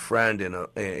brother and friend in a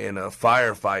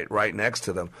firefight right next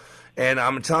to them. And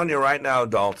I'm telling you right now,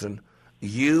 Dalton,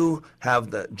 you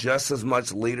have just as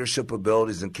much leadership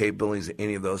abilities and capabilities as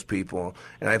any of those people.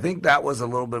 And I think that was a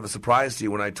little bit of a surprise to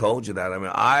you when I told you that. I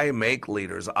mean, I make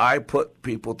leaders. I put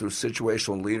people through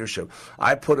situational leadership.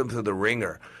 I put them through the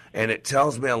ringer. And it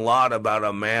tells me a lot about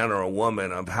a man or a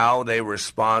woman, of how they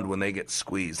respond when they get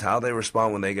squeezed, how they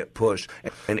respond when they get pushed.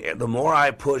 And the more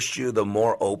I pushed you, the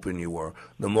more open you were,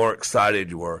 the more excited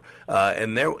you were.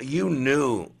 And you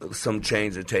knew some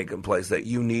change had taken place, that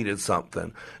you needed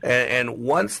something. And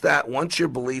once your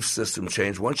belief system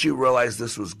changed, once you realized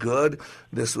this was good,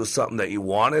 this was something that you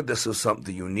wanted, this was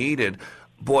something you needed,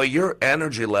 boy, your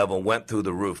energy level went through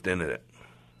the roof, didn't it?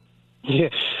 Yeah,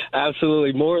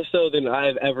 absolutely. More so than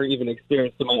I've ever even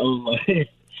experienced in my own life.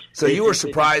 So you were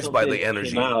surprised by the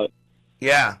energy.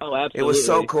 Yeah. Oh, absolutely. It was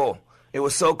so cool. It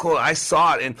was so cool. I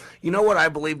saw it. And you know what I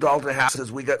believe, Dalton, happens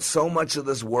is we got so much of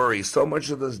this worry, so much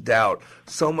of this doubt,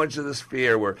 so much of this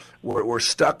fear. We're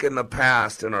stuck in the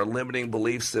past and our limiting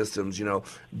belief systems.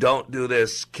 Don't do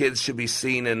this. Kids should be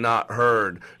seen and not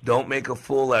heard. Don't make a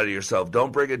fool out of yourself.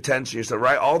 Don't bring attention to yourself,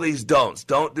 right? All these don'ts.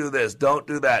 Don't do this. Don't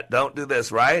do that. Don't do this,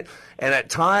 right? And at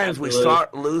times we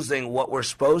start losing what we're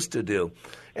supposed to do.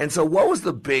 And so what was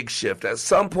the big shift? At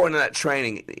some point in that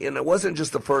training, and it wasn't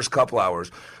just the first couple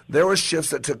hours, there were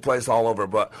shifts that took place all over.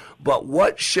 But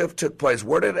what shift took place?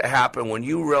 Where did it happen when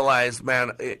you realized,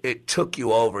 man, it took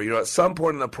you over? At some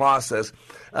point in the process,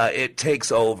 it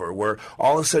takes over, where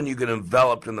all of a sudden you get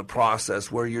enveloped in the process,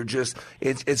 where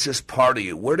it's just part of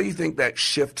you. Where do you think that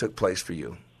shift took place for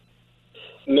you?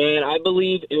 Man, I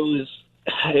believe it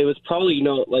was probably,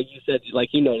 like you said, like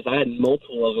you noticed, I had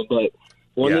multiple of them, but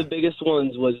one of the biggest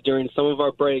ones was during some of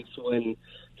our breaks, when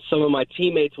some of my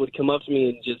teammates would come up to me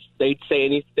and they'd say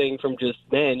anything from just,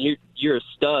 man, you're a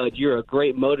stud, you're a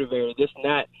great motivator, this and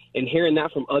that. And hearing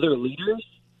that from other leaders,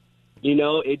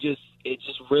 it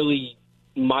just really,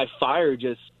 my fire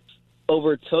just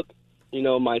overtook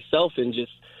myself, and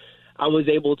just I was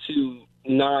able to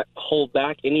not hold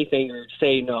back anything or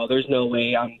say, no, there's no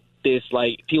way I'm this.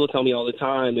 Like, people tell me all the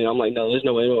time, and I'm like, no, there's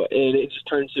no way. And it just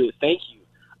turns to, thank you.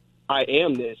 I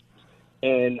am this,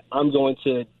 and I'm going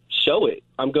to show it.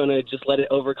 I'm going to just let it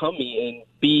overcome me and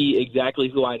be exactly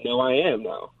who I know I am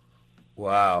now.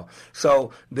 Wow.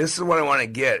 So this is what I want to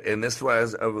get, and this is what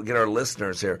I get our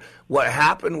listeners here. What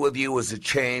happened with you was a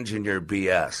change in your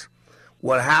BS.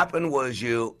 What happened was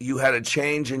you had a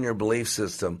change in your belief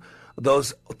system.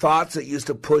 Those thoughts that used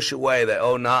to push away that,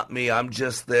 oh, not me, I'm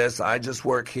just this, I just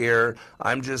work here,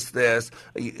 I'm just this,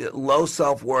 low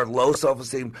self-worth, low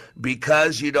self-esteem,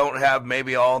 because you don't have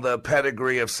maybe all the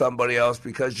pedigree of somebody else,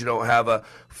 because you don't have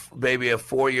maybe a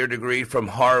 4-year degree from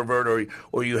Harvard,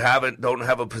 or you don't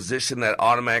have a position that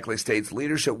automatically states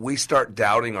leadership. We start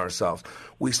doubting ourselves.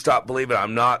 We stop believing,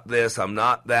 I'm not this, I'm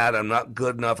not that, I'm not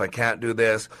good enough, I can't do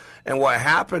this. And what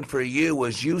happened for you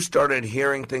was you started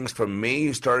hearing things from me,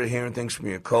 you started hearing things from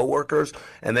your coworkers,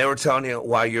 and they were telling you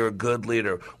why you're a good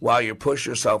leader, why you push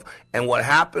yourself. And what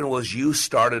happened was you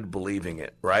started believing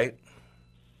it, right?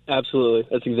 Absolutely.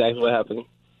 That's exactly what happened.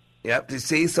 Yep. You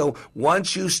see, so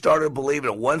once you started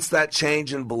believing it, once that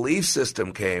change in belief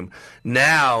system came,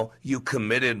 now you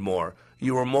committed more.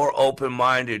 You were more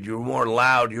open-minded, you were more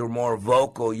loud, you were more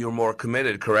vocal, you were more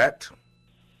committed, correct?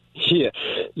 Yeah,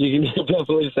 you can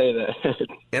definitely say that.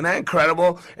 Isn't that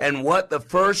incredible? And what the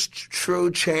first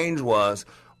true change was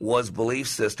belief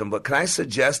system. But can I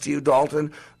suggest to you,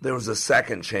 Dalton, there was a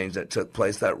second change that took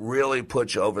place that really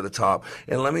put you over the top.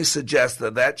 And let me suggest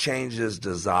that change is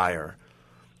desire.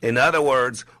 In other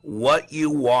words, what you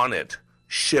wanted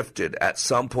shifted at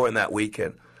some point in that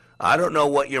weekend. I don't know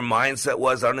what your mindset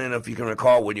was. I don't even know if you can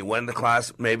recall when you went to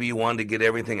class, maybe you wanted to get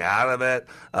everything out of it.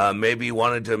 Maybe you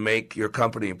wanted to make your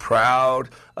company proud.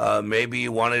 Maybe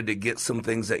you wanted to get some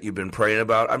things that you've been praying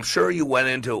about. I'm sure you went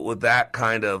into it with that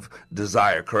kind of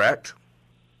desire, correct?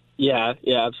 Yeah,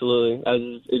 absolutely. I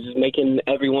was just making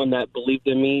everyone that believed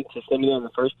in me to send me there in the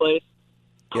first place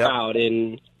proud,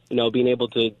 and being able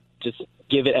to just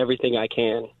give it everything I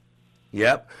can.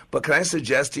 Yep. But can I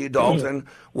suggest to you, Dalton,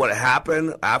 what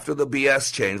happened after the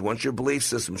BS change, once your belief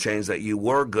system changed that you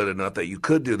were good enough, that you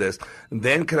could do this,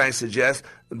 then can I suggest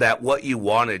that what you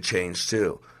wanted changed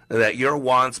too, that your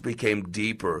wants became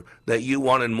deeper, that you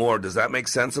wanted more. Does that make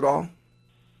sense at all?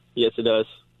 Yes, it does.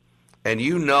 And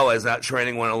as that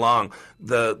training went along,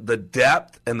 the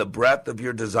depth and the breadth of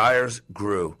your desires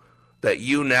grew, that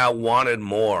you now wanted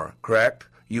more, correct?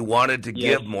 You wanted to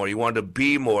give more. You wanted to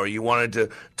be more. You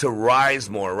wanted to rise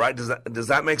more, right? Does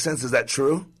that make sense? Is that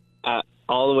true?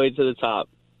 All the way to the top.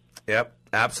 Yep,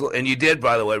 absolutely. And you did,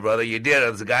 by the way, brother. You did.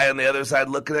 As a guy on the other side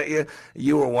looking at you,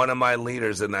 you were one of my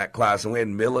leaders in that class. And we had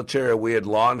military, we had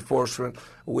law enforcement,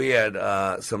 we had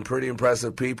some pretty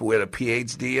impressive people. We had a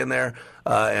PhD in there.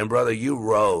 And, brother, you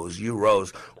rose.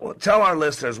 Well, tell our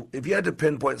listeners, if you had to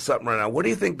pinpoint something right now, what do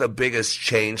you think the biggest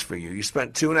change for you? You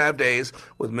spent 2.5 days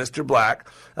with Mr. Black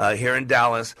here in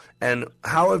Dallas, and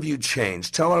how have you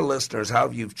changed? Tell our listeners how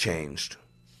you have changed.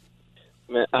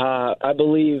 I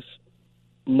believe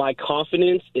my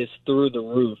confidence is through the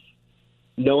roof.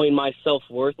 Knowing my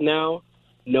self-worth now,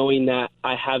 knowing that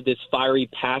I have this fiery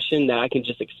passion that I can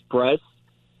just express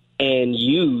and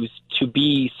use to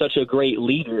be such a great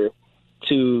leader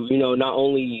to, not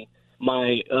only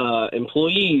my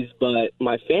employees, but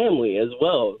my family as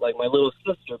well. Like my little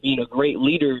sister, being a great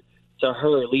leader to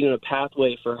her, leading a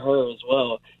pathway for her as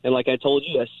well. And like I told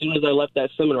you, as soon as I left that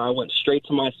seminar, I went straight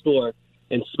to my store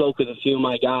and spoke with a few of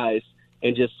my guys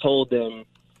and just told them,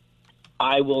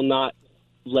 I will not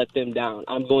let them down.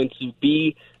 I'm going to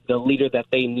be the leader that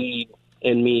they need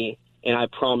in me, and I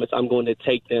promise I'm going to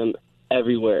take them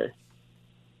everywhere.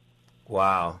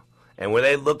 Wow. And were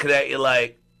they looking at you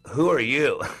like, who are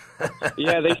you?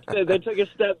 Yeah, they took a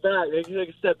step back.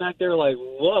 They were like,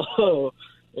 whoa.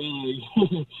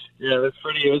 Yeah, it was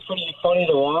pretty funny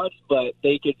to watch, but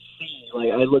they could see,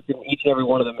 like, I looked at each and every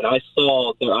one of them, and I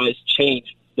saw their eyes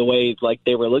change the way, like,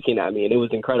 they were looking at me, and it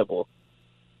was incredible.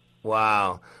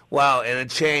 Wow, and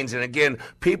it changed. And again,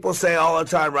 people say all the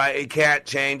time, right, you can't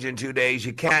change in 2 days.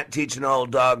 You can't teach an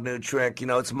old dog new trick.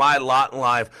 It's my lot in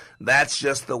life. That's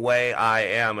just the way I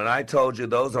am. And I told you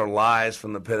those are lies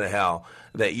from the pit of hell,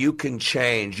 that you can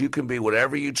change. You can be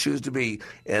whatever you choose to be,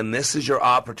 and this is your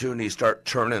opportunity to start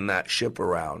turning that ship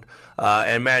around.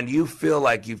 And, man, you feel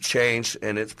like you've changed,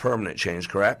 and it's permanent change,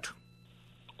 correct?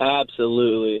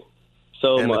 Absolutely.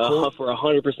 So for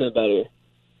 100% better.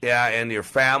 Yeah, and your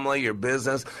family, your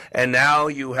business, and now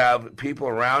you have people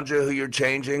around you who you're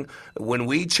changing. When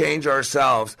we change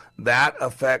ourselves, that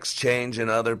affects change in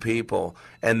other people.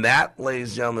 And that, ladies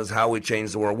and gentlemen, is how we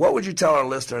change the world. What would you tell our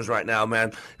listeners right now,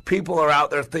 man? People are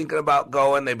out there thinking about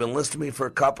going. They've been listening to me for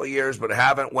a couple of years but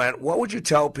haven't went. What would you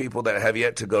tell people that have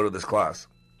yet to go to this class?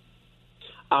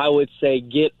 I would say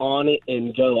get on it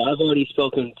and go. I've already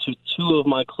spoken to 2 of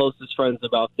my closest friends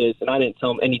about this, and I didn't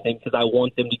tell them anything because I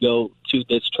want them to go to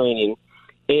this training.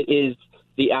 It is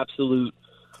the absolute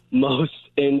most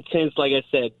intense, like I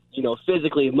said,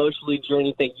 physically, emotionally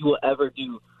draining thing you will ever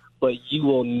do, but you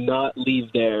will not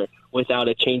leave there without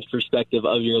a changed perspective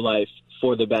of your life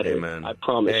for the better. Amen. I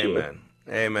promise you.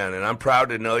 Amen. And I'm proud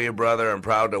to know you, brother. I'm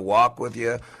proud to walk with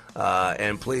you.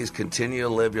 And please continue to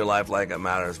live your life like it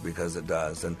matters, because it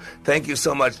does. And thank you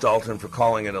so much, Dalton, for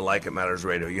calling into Like It Matters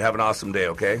Radio. You have an awesome day,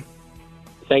 okay?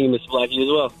 Thank you, Mr. Black. You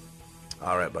as well.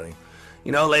 All right, buddy.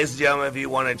 Ladies and gentlemen, if you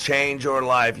want to change your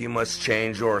life, you must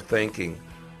change your thinking.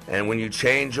 And when you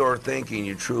change your thinking,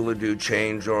 you truly do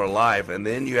change your life. And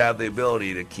then you have the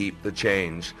ability to keep the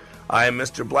change. I am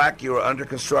Mr. Black. You are under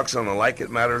construction on the Like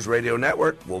It Matters Radio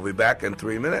Network. We'll be back in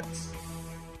 3 minutes.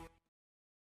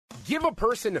 Give a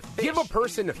person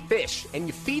a fish and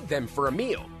you feed them for a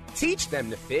meal. Teach them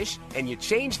to fish and you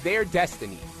change their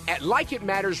destiny. At Like It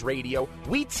Matters Radio,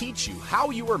 we teach you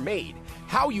how you are made,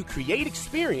 how you create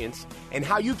experience, and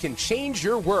how you can change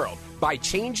your world by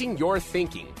changing your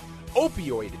thinking.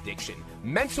 Opioid addiction,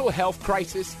 mental health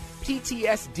crisis,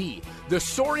 PTSD, the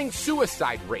soaring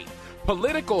suicide rate,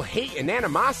 political hate and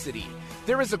animosity.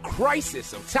 There is a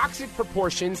crisis of toxic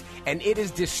proportions and it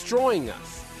is destroying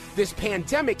us. This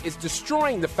pandemic is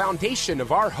destroying the foundation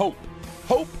of our hope.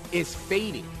 Hope is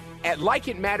fading. At Like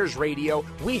It Matters Radio,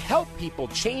 we help people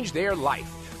change their life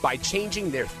by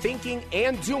changing their thinking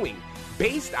and doing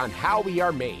based on how we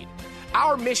are made.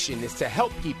 Our mission is to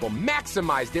help people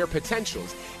maximize their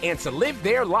potentials and to live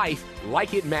their life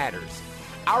like it matters.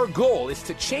 Our goal is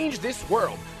to change this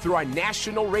world through our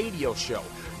national radio show,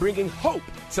 bringing hope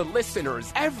to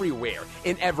listeners everywhere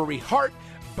in every heart,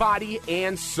 body,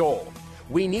 and soul.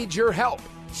 We need your help,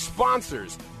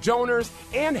 sponsors, donors,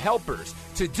 and helpers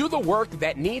to do the work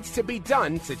that needs to be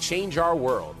done to change our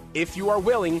world. If you are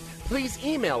willing, please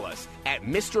email us at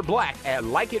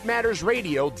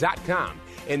MrBlack@LikeItMattersRadio.com.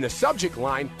 In the subject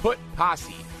line, put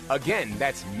Posse. Again,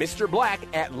 that's Mr. Black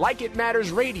at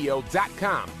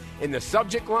LikeItMattersRadio.com. In the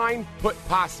subject line, put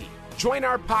Posse. Join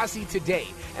our posse today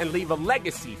and leave a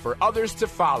legacy for others to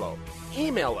follow.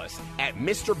 Email us at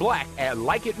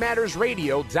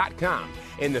MrBlack@LikeItMattersRadio.com.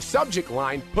 In the subject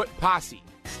line, put Posse.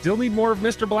 Still need more of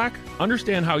Mr. Black?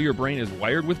 Understand how your brain is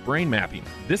wired with brain mapping.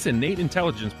 This innate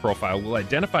intelligence profile will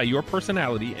identify your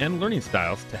personality and learning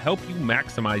styles to help you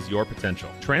maximize your potential.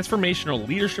 Transformational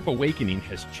Leadership Awakening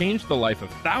has changed the life of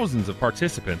thousands of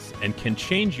participants and can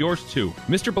change yours too.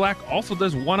 Mr. Black also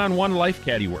does one-on-one life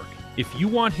caddy work. If you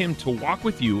want him to walk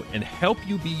with you and help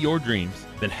you be your dreams,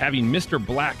 then having Mr.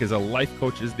 Black as a life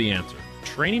coach is the answer.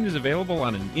 Training is available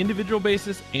on an individual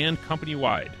basis and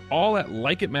company-wide, all at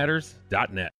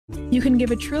likeitmatters.net. You can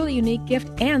give a truly unique gift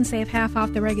and save half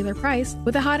off the regular price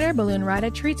with a hot air balloon ride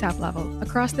at treetop level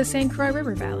across the St. Croix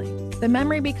River Valley. The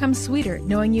memory becomes sweeter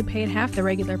knowing you paid half the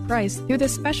regular price through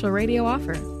this special radio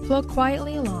offer. Float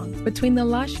quietly along between the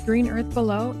lush green earth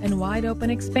below and wide open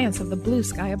expanse of the blue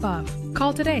sky above.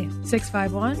 Call today,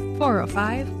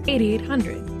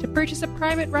 651-405-8800, to purchase a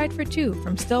private ride for 2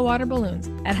 from Stillwater Balloons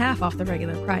at half off the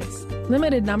regular price.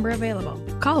 Limited number available.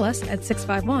 Call us at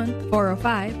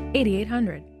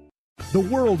 651-405-8800. The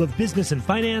world of business and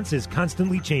finance is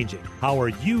constantly changing. How are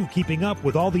you keeping up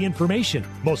with all the information?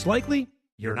 Most likely,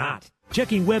 you're not.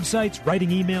 Checking websites, writing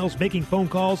emails, making phone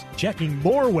calls, checking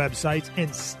more websites,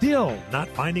 and still not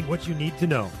finding what you need to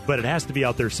know. But it has to be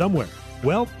out there somewhere.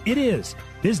 Well, it is.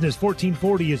 Business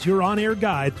 1440 is your on-air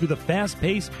guide through the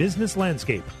fast-paced business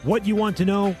landscape. What you want to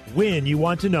know, when you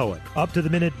want to know it.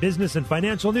 Up-to-the-minute business and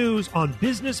financial news on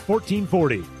Business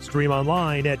 1440. Stream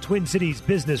online at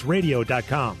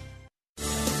TwinCitiesBusinessRadio.com.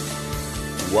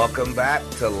 Welcome back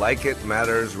to Like It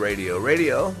Matters Radio.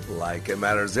 Radio, like it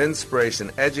matters,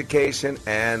 inspiration, education,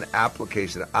 and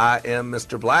application. I am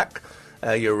Mr. Black,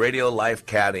 your radio life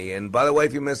caddy. And by the way,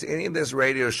 if you miss any of this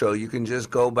radio show, you can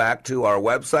just go back to our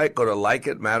website, go to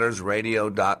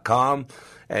likeitmattersradio.com,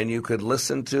 and you could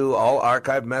listen to all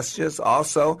archived messages.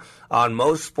 Also, on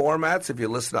most formats, if you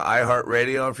listen to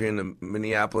iHeartRadio, if you're in the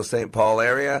Minneapolis-St. Paul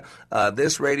area,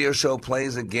 this radio show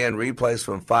plays again, replays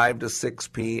from 5 to 6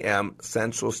 p.m.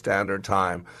 Central Standard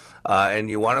Time. And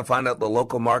you want to find out the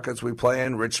local markets we play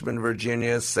in, Richmond,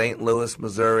 Virginia, St. Louis,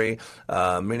 Missouri,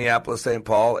 Minneapolis, St.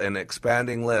 Paul, an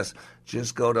expanding list.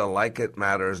 just go to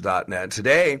likeitmatters.net.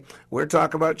 Today, we're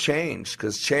talking about change,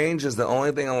 because change is the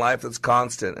only thing in life that's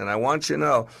constant. And I want you to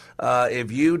know,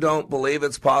 if you don't believe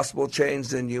it's possible change,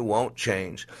 then you won't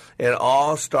change. It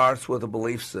all starts with a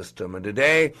belief system. And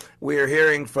today, we are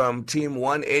hearing from Team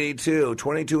 182.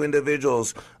 22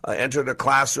 individuals entered a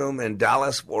classroom in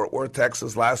Dallas, Fort Worth,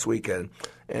 Texas last weekend.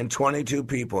 And 22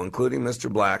 people, including Mr.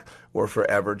 Black, were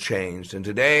forever changed. And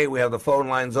today we have the phone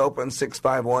lines open,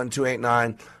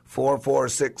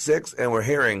 651-289-4466, and we're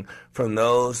hearing from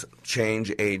those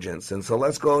change agents. And so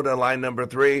let's go to line number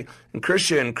 3. And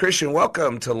Christian,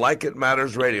 welcome to Like It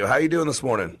Matters Radio. How are you doing this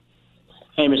morning?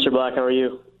 Hey, Mr. Black, how are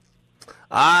you?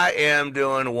 I am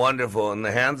doing wonderful in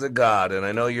the hands of God, and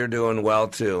I know you're doing well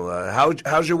too.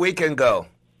 How's your weekend go?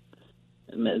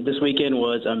 This weekend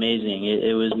was amazing.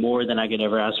 It was more than I could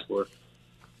ever ask for.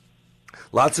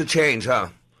 Lots of change, huh?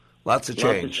 Lots of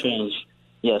change,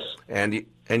 yes. And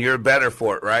you're better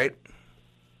for it, right?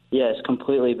 Yes,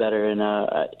 completely better. And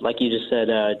like you just said,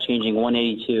 changing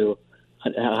 182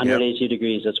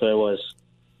 degrees, that's what it was.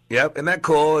 Yep, isn't that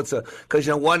cool? It's because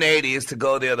 180 is to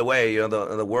go the other way.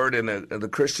 The word in the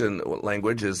Christian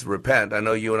language is repent. I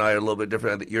know you and I are a little bit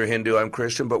different. You're Hindu, I'm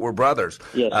Christian, but we're brothers.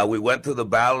 Yes. We went through the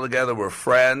battle together. We're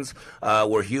friends.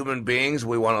 We're human beings.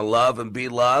 We want to love and be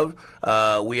loved.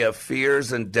 We have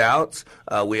fears and doubts.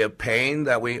 We have pain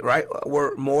that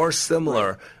we're more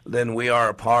similar than we are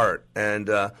apart. And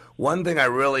one thing I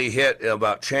really hit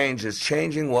about change is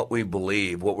changing what we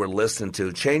believe, what we're listening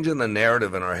to, changing the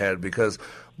narrative in our head, because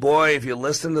boy, if you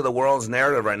listen to the world's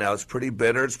narrative right now, it's pretty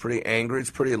bitter, it's pretty angry, it's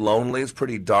pretty lonely, it's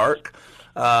pretty dark.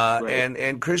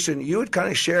 And Christian, you had kind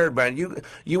of shared, man,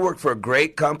 you work for a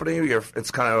great company.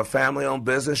 It's kind of a family-owned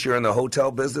business. You're in the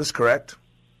hotel business, correct?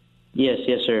 Yes,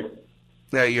 sir.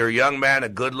 Now, you're a young man, a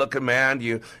good-looking man.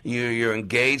 You're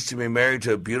engaged to be married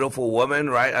to a beautiful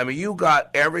woman, right? I mean, you got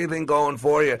everything going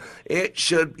for you.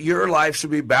 Your life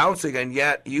should be bouncing, and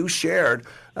yet you shared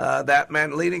that,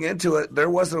 man, leading into it, there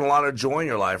wasn't a lot of joy in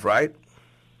your life, right?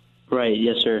 Right,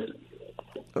 yes, sir.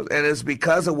 And it's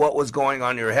because of what was going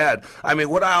on in your head. I mean,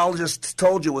 what I all just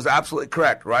told you was absolutely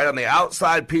correct, right? On the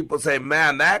outside, people say,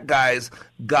 man, that guy's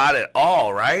got it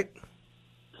all, right?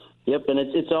 Yep, and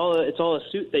it's all a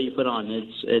suit that you put on.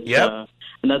 It's yep.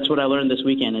 And that's what I learned this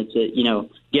weekend. It's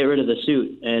get rid of the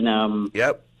suit and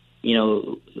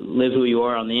live who you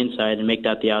are on the inside and make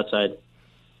that the outside.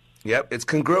 Yep, it's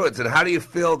congruence. And how do you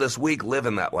feel this week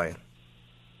living that way?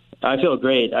 I feel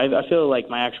great. I feel like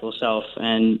my actual self,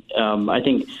 and I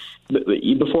think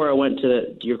before I went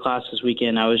to your class this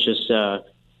weekend, I was just I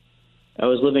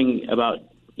was living about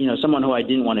someone who I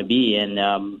didn't want to be, and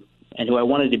who I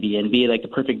wanted to be, and be like the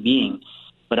perfect being.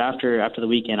 But after the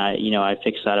weekend, I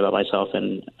fixed that about myself,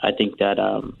 and I think that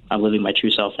I'm living my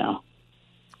true self now.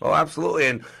 Oh, absolutely.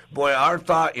 And boy, our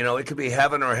thought, it could be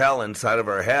heaven or hell inside of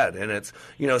our head. And it's,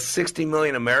 60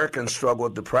 million Americans struggle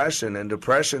with depression, and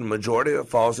depression, majority of it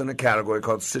falls in a category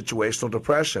called situational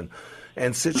depression.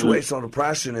 And situational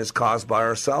depression is caused by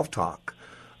our self-talk.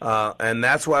 And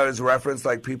that's why it was referenced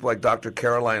like people like Dr.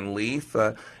 Caroline Leaf.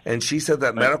 And she said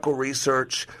that medical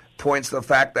research points to the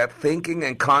fact that thinking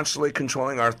and consciously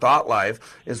controlling our thought life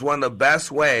is one of the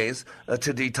best ways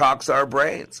to detox our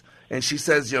brains. And she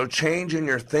says, change in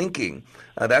your thinking,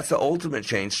 that's the ultimate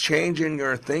change. Change in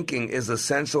your thinking is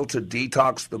essential to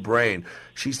detox the brain.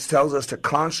 She tells us to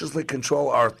consciously control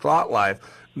our thought life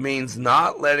means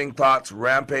not letting thoughts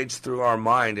rampage through our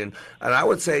mind. And I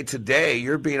would say today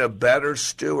you're being a better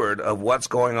steward of what's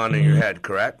going on in your head,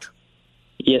 correct?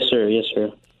 Yes, sir. Yes,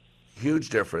 sir.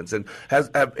 Huge difference. And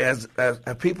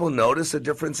have people noticed a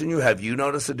difference in you? Have you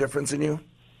noticed a difference in you?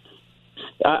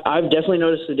 I've definitely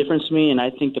noticed a difference in me, and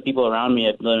I think the people around me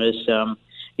have noticed.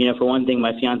 For one thing,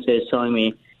 my fiance is telling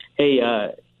me, "Hey,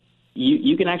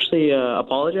 you can actually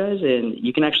apologize, and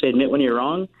you can actually admit when you're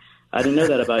wrong." I didn't know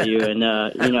that about you, and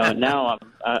now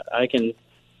I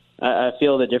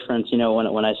feel the difference.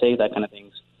 When I say that kind of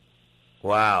things.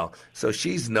 Wow. So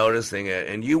she's noticing it,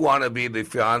 and you want to be the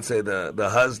fiance, the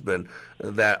husband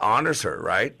that honors her,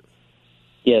 right?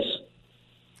 Yes.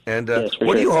 And yes,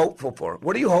 what are you sure. hopeful for?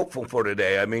 What are you hopeful for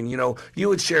today? I mean, you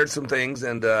had shared some things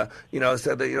and, said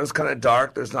that, it's kind of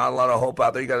dark. There's not a lot of hope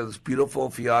out there. You got this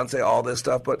beautiful fiance, all this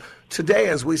stuff. But today,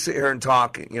 as we sit here and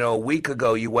talk, a week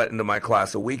ago, you went into my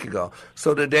class a week ago.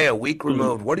 So today, a week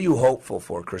removed, what are you hopeful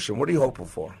for, Christian? What are you hopeful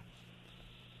for?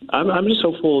 I'm just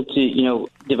hopeful to,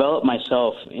 develop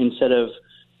myself instead of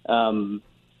just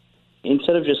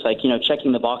like,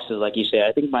 checking the boxes, like you say.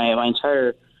 I think my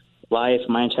entire life,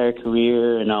 my entire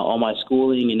career, and all my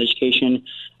schooling and education,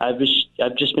 I've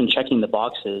just been checking the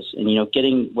boxes and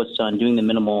getting what's done, doing the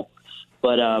minimal.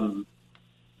 But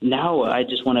now I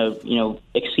just want to,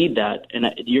 exceed that.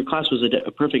 And your class was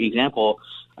a perfect example.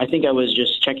 I think I was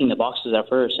just checking the boxes at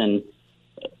first, and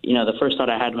the first thought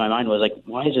I had in my mind was like,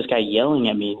 why is this guy yelling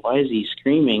at me? Why is he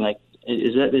screaming? Like,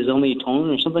 is that his only tone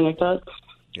or something like that?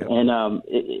 Yep. And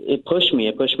it pushed me.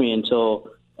 It pushed me until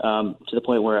to the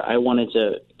point where I wanted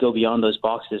to go beyond those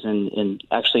boxes and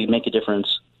actually make a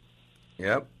difference.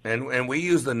 Yep. And we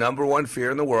use the number one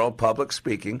fear in the world, public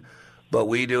speaking, but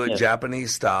we do it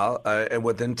Japanese style and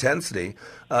with intensity.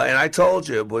 And I told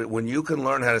you, when you can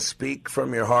learn how to speak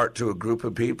from your heart to a group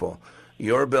of people,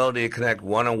 your ability to connect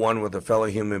one-on-one with a fellow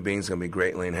human being is going to be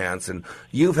greatly enhanced. And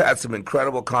you've had some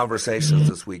incredible conversations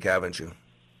this week, haven't you?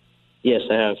 Yes,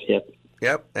 I have. Yep.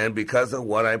 Yep, and because of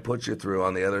what I put you through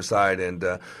on the other side. And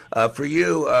for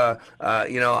you,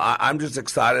 I'm just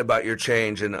excited about your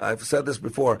change. And I've said this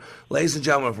before. Ladies and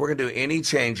gentlemen, if we're going to do any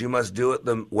change, you must do it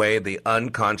the way the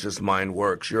unconscious mind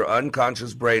works. Your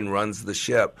unconscious brain runs the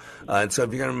ship. And so if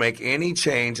you're going to make any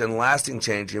change and lasting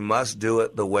change, you must do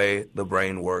it the way the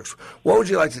brain works. What would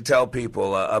you like to tell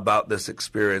people about this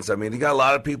experience? I mean, you got a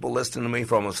lot of people listening to me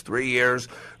for almost 3 years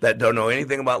that don't know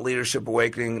anything about Leadership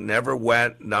Awakening, never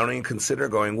went, not even consider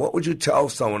going. What would you tell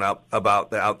someone out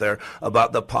there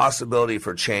about the possibility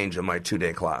for change in my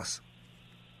 2-day class?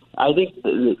 I think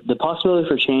the possibility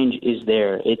for change is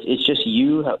there. It's just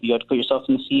you have to put yourself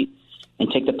in the seat and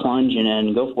take the plunge and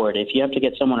then go for it. If you have to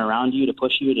get someone around you to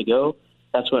push you to go,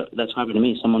 that's happened to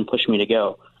me. Someone pushed me to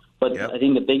go. But I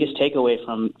think the biggest takeaway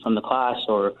from the class,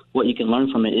 or what you can learn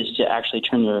from it, is to actually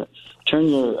turn your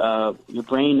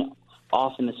brain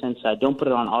off, in the sense that don't put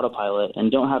it on autopilot and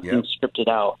don't have things scripted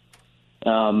out.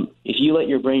 If you let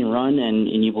your brain run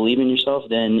and you believe in yourself,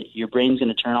 then your brain's going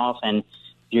to turn off and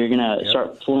you're going to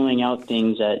start flowing out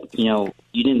things that,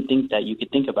 you didn't think that you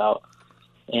could think about.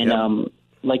 And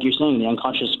like you're saying, the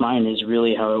unconscious mind is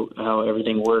really how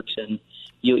everything works. And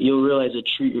you'll realize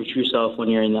your true self when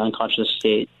you're in the unconscious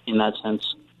state, in that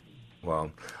sense.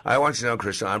 Well, I want you to know,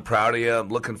 Christian, I'm proud of you. I'm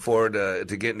looking forward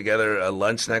to getting together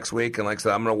lunch next week. And like I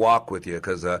said, I'm going to walk with you,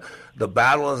 because the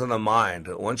battle is in the mind.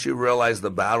 Once you realize the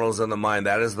battle is in the mind,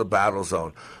 that is the battle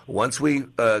zone. Once we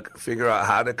figure out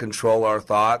how to control our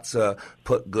thoughts,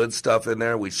 put good stuff in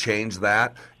there, we change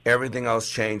that, everything else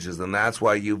changes. And that's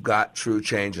why you've got true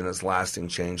change, and it's lasting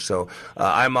change. So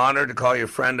I'm honored to call you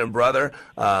friend and brother.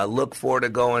 Look forward to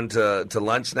going to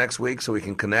lunch next week so we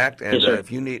can connect. And Yes,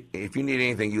 if you need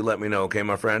anything, you let me know, okay,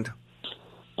 my friend?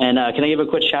 And can I give a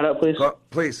quick shout-out,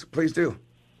 please? Please do.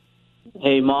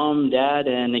 Hey, Mom, Dad,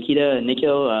 and Nikita and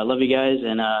Nikhil, I love you guys,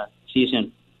 and see you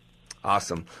soon.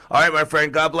 Awesome. All right, my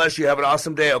friend, God bless you. Have an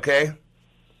awesome day, okay?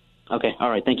 Okay,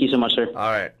 all right. Thank you so much, sir.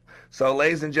 All right. So,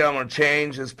 ladies and gentlemen,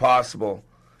 change is possible.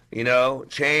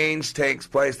 Change takes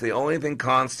place. The only thing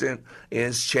constant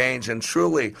is change. And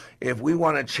truly, if we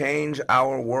want to change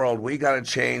our world, we got to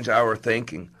change our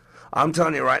thinking. I'm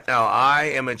telling you right now, I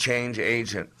am a change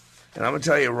agent. And I'm going to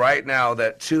tell you right now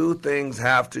that 2 things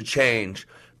have to change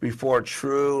before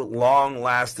true,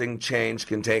 long-lasting change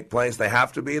can take place. They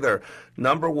have to be there.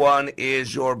 Number 1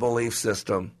 is your belief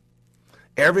system.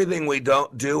 Everything we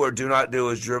don't do or do not do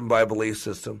is driven by a belief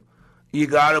system. You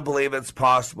got to believe it's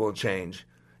possible to change.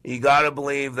 You got to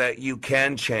believe that you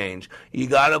can change. You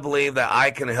got to believe that I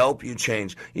can help you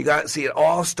change. You got to see, it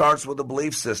all starts with a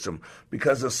belief system.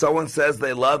 Because if someone says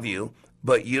they love you,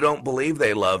 but you don't believe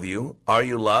they love you, are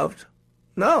you loved?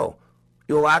 No.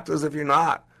 You'll act as if you're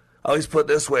not. I always put it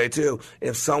this way, too.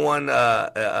 If someone,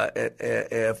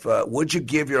 would you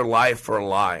give your life for a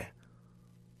lie?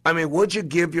 I mean, would you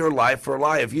give your life for a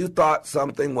lie? If you thought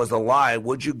something was a lie,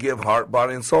 would you give heart,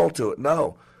 body, and soul to it?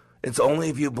 No. It's only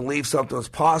if you believe something was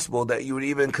possible that you would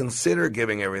even consider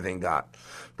giving everything God.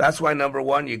 That's why, number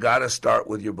 1, you got to start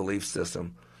with your belief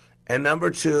system. And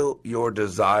number 2, your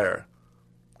desire.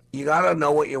 You got to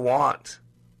know what you want.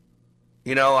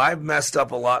 I've messed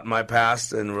up a lot in my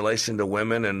past in relation to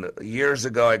women, and years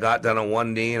ago I got down on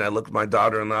one knee and I looked my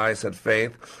daughter in the eye and said,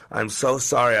 Faith, I'm so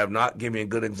sorry I've not given you a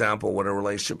good example of what a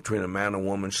relationship between a man and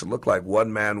woman should look like.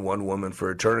 One man, one woman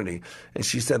for eternity. And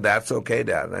she said, that's okay,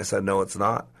 Dad. And I said, no, it's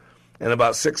not. And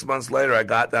about 6 months later, I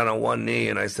got down on one knee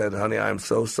and I said, honey, I'm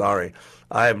so sorry.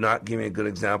 I have not given you a good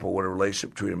example of what a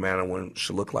relationship between a man and woman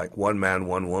should look like. One man,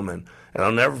 one woman. And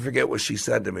I'll never forget what she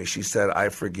said to me. She said, I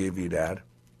forgive you, Dad.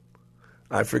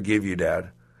 I forgive you, Dad.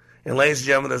 And ladies and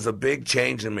gentlemen, there's a big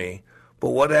change in me. But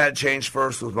what had changed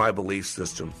first was my belief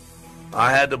system.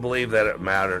 I had to believe that it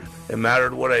mattered. It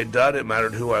mattered what I'd done. It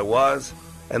mattered who I was.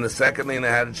 And the second thing that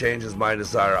had to change is my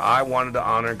desire. I wanted to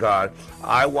honor God.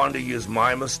 I wanted to use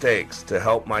my mistakes to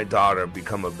help my daughter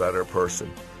become a better person.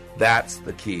 That's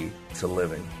the key to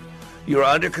living. You are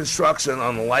under construction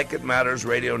on the Like It Matters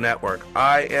radio network.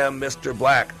 I am Mr.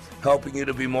 Black, helping you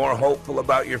to be more hopeful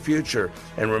about your future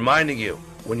and reminding you,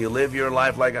 when you live your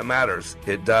life like it matters,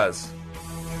 it does.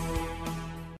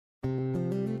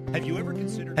 Have you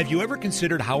ever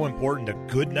considered how important a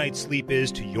good night's sleep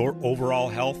is to your overall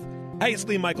health? Hey, it's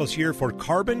Lee Michaels here for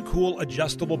Carbon Cool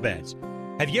Adjustable Beds.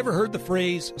 Have you ever heard the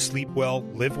phrase, sleep well,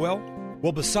 live well?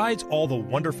 Well, besides all the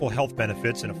wonderful health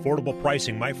benefits and affordable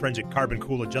pricing my friends at Carbon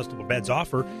Cool Adjustable Beds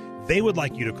offer, they would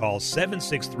like you to call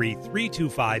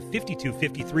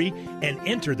 763-325-5253 and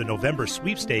enter the November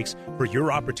sweepstakes for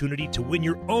your opportunity to win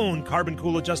your own Carbon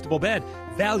Cool Adjustable Bed,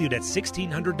 valued at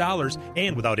 $1,600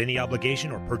 and without any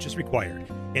obligation or purchase required.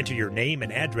 Enter your name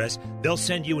and address. They'll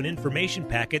send you an information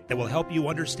packet that will help you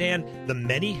understand the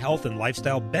many health and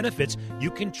lifestyle benefits you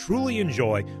can truly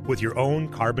enjoy with your own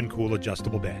Carbon Cool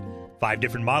Adjustable Bed. 5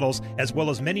 different models, as well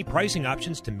as many pricing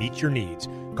options to meet your needs.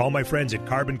 Call my friends at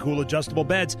Carbon Cool Adjustable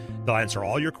Beds. They'll answer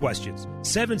all your questions.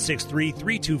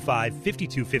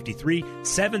 763-325-5253,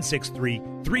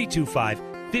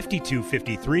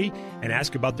 763-325-5253, and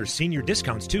ask about their senior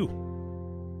discounts, too.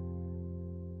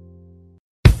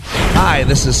 Hi,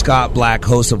 this is Scott Black,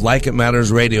 host of Like It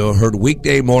Matters Radio, heard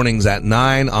weekday mornings at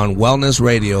 9 on Wellness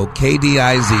Radio,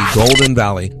 KDIZ, Golden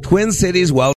Valley, Twin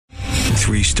Cities Wellness.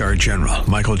 3-star General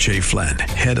Michael J. Flynn,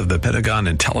 head of the Pentagon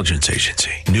Intelligence Agency,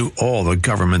 knew all the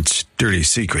government's dirty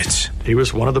secrets. He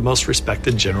was one of the most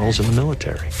respected generals in the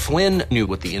military. Flynn knew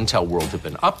what the intel world had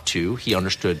been up to. He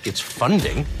understood its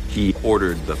funding. He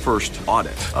ordered the first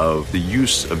audit of the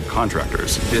use of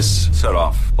contractors. This set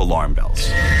off alarm bells.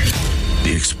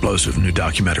 The explosive new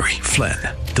documentary, Flynn,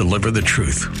 Deliver the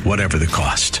Truth, Whatever the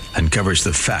Cost, uncovers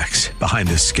the facts behind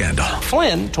this scandal.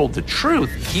 Flynn told the truth.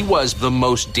 He was the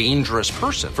most dangerous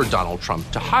person for Donald Trump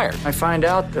to hire. I find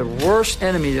out the worst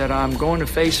enemy that I'm going to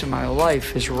face in my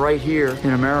life is right here in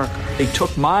America. They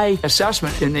took my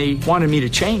assessment and they wanted me to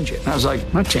change it. And I was like,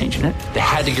 I'm not changing it. They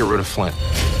had to get rid of Flynn.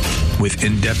 With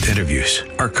in-depth interviews,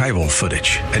 archival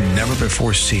footage, and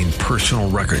never-before-seen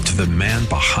personal records of the man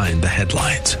behind the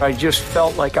headlines. I just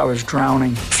felt like I was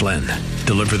drowning. Flynn,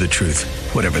 Deliver the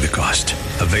Truth, Whatever the Cost.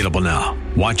 Available now.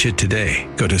 Watch it today.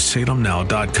 Go to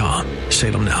salemnow.com.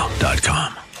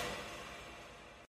 salemnow.com.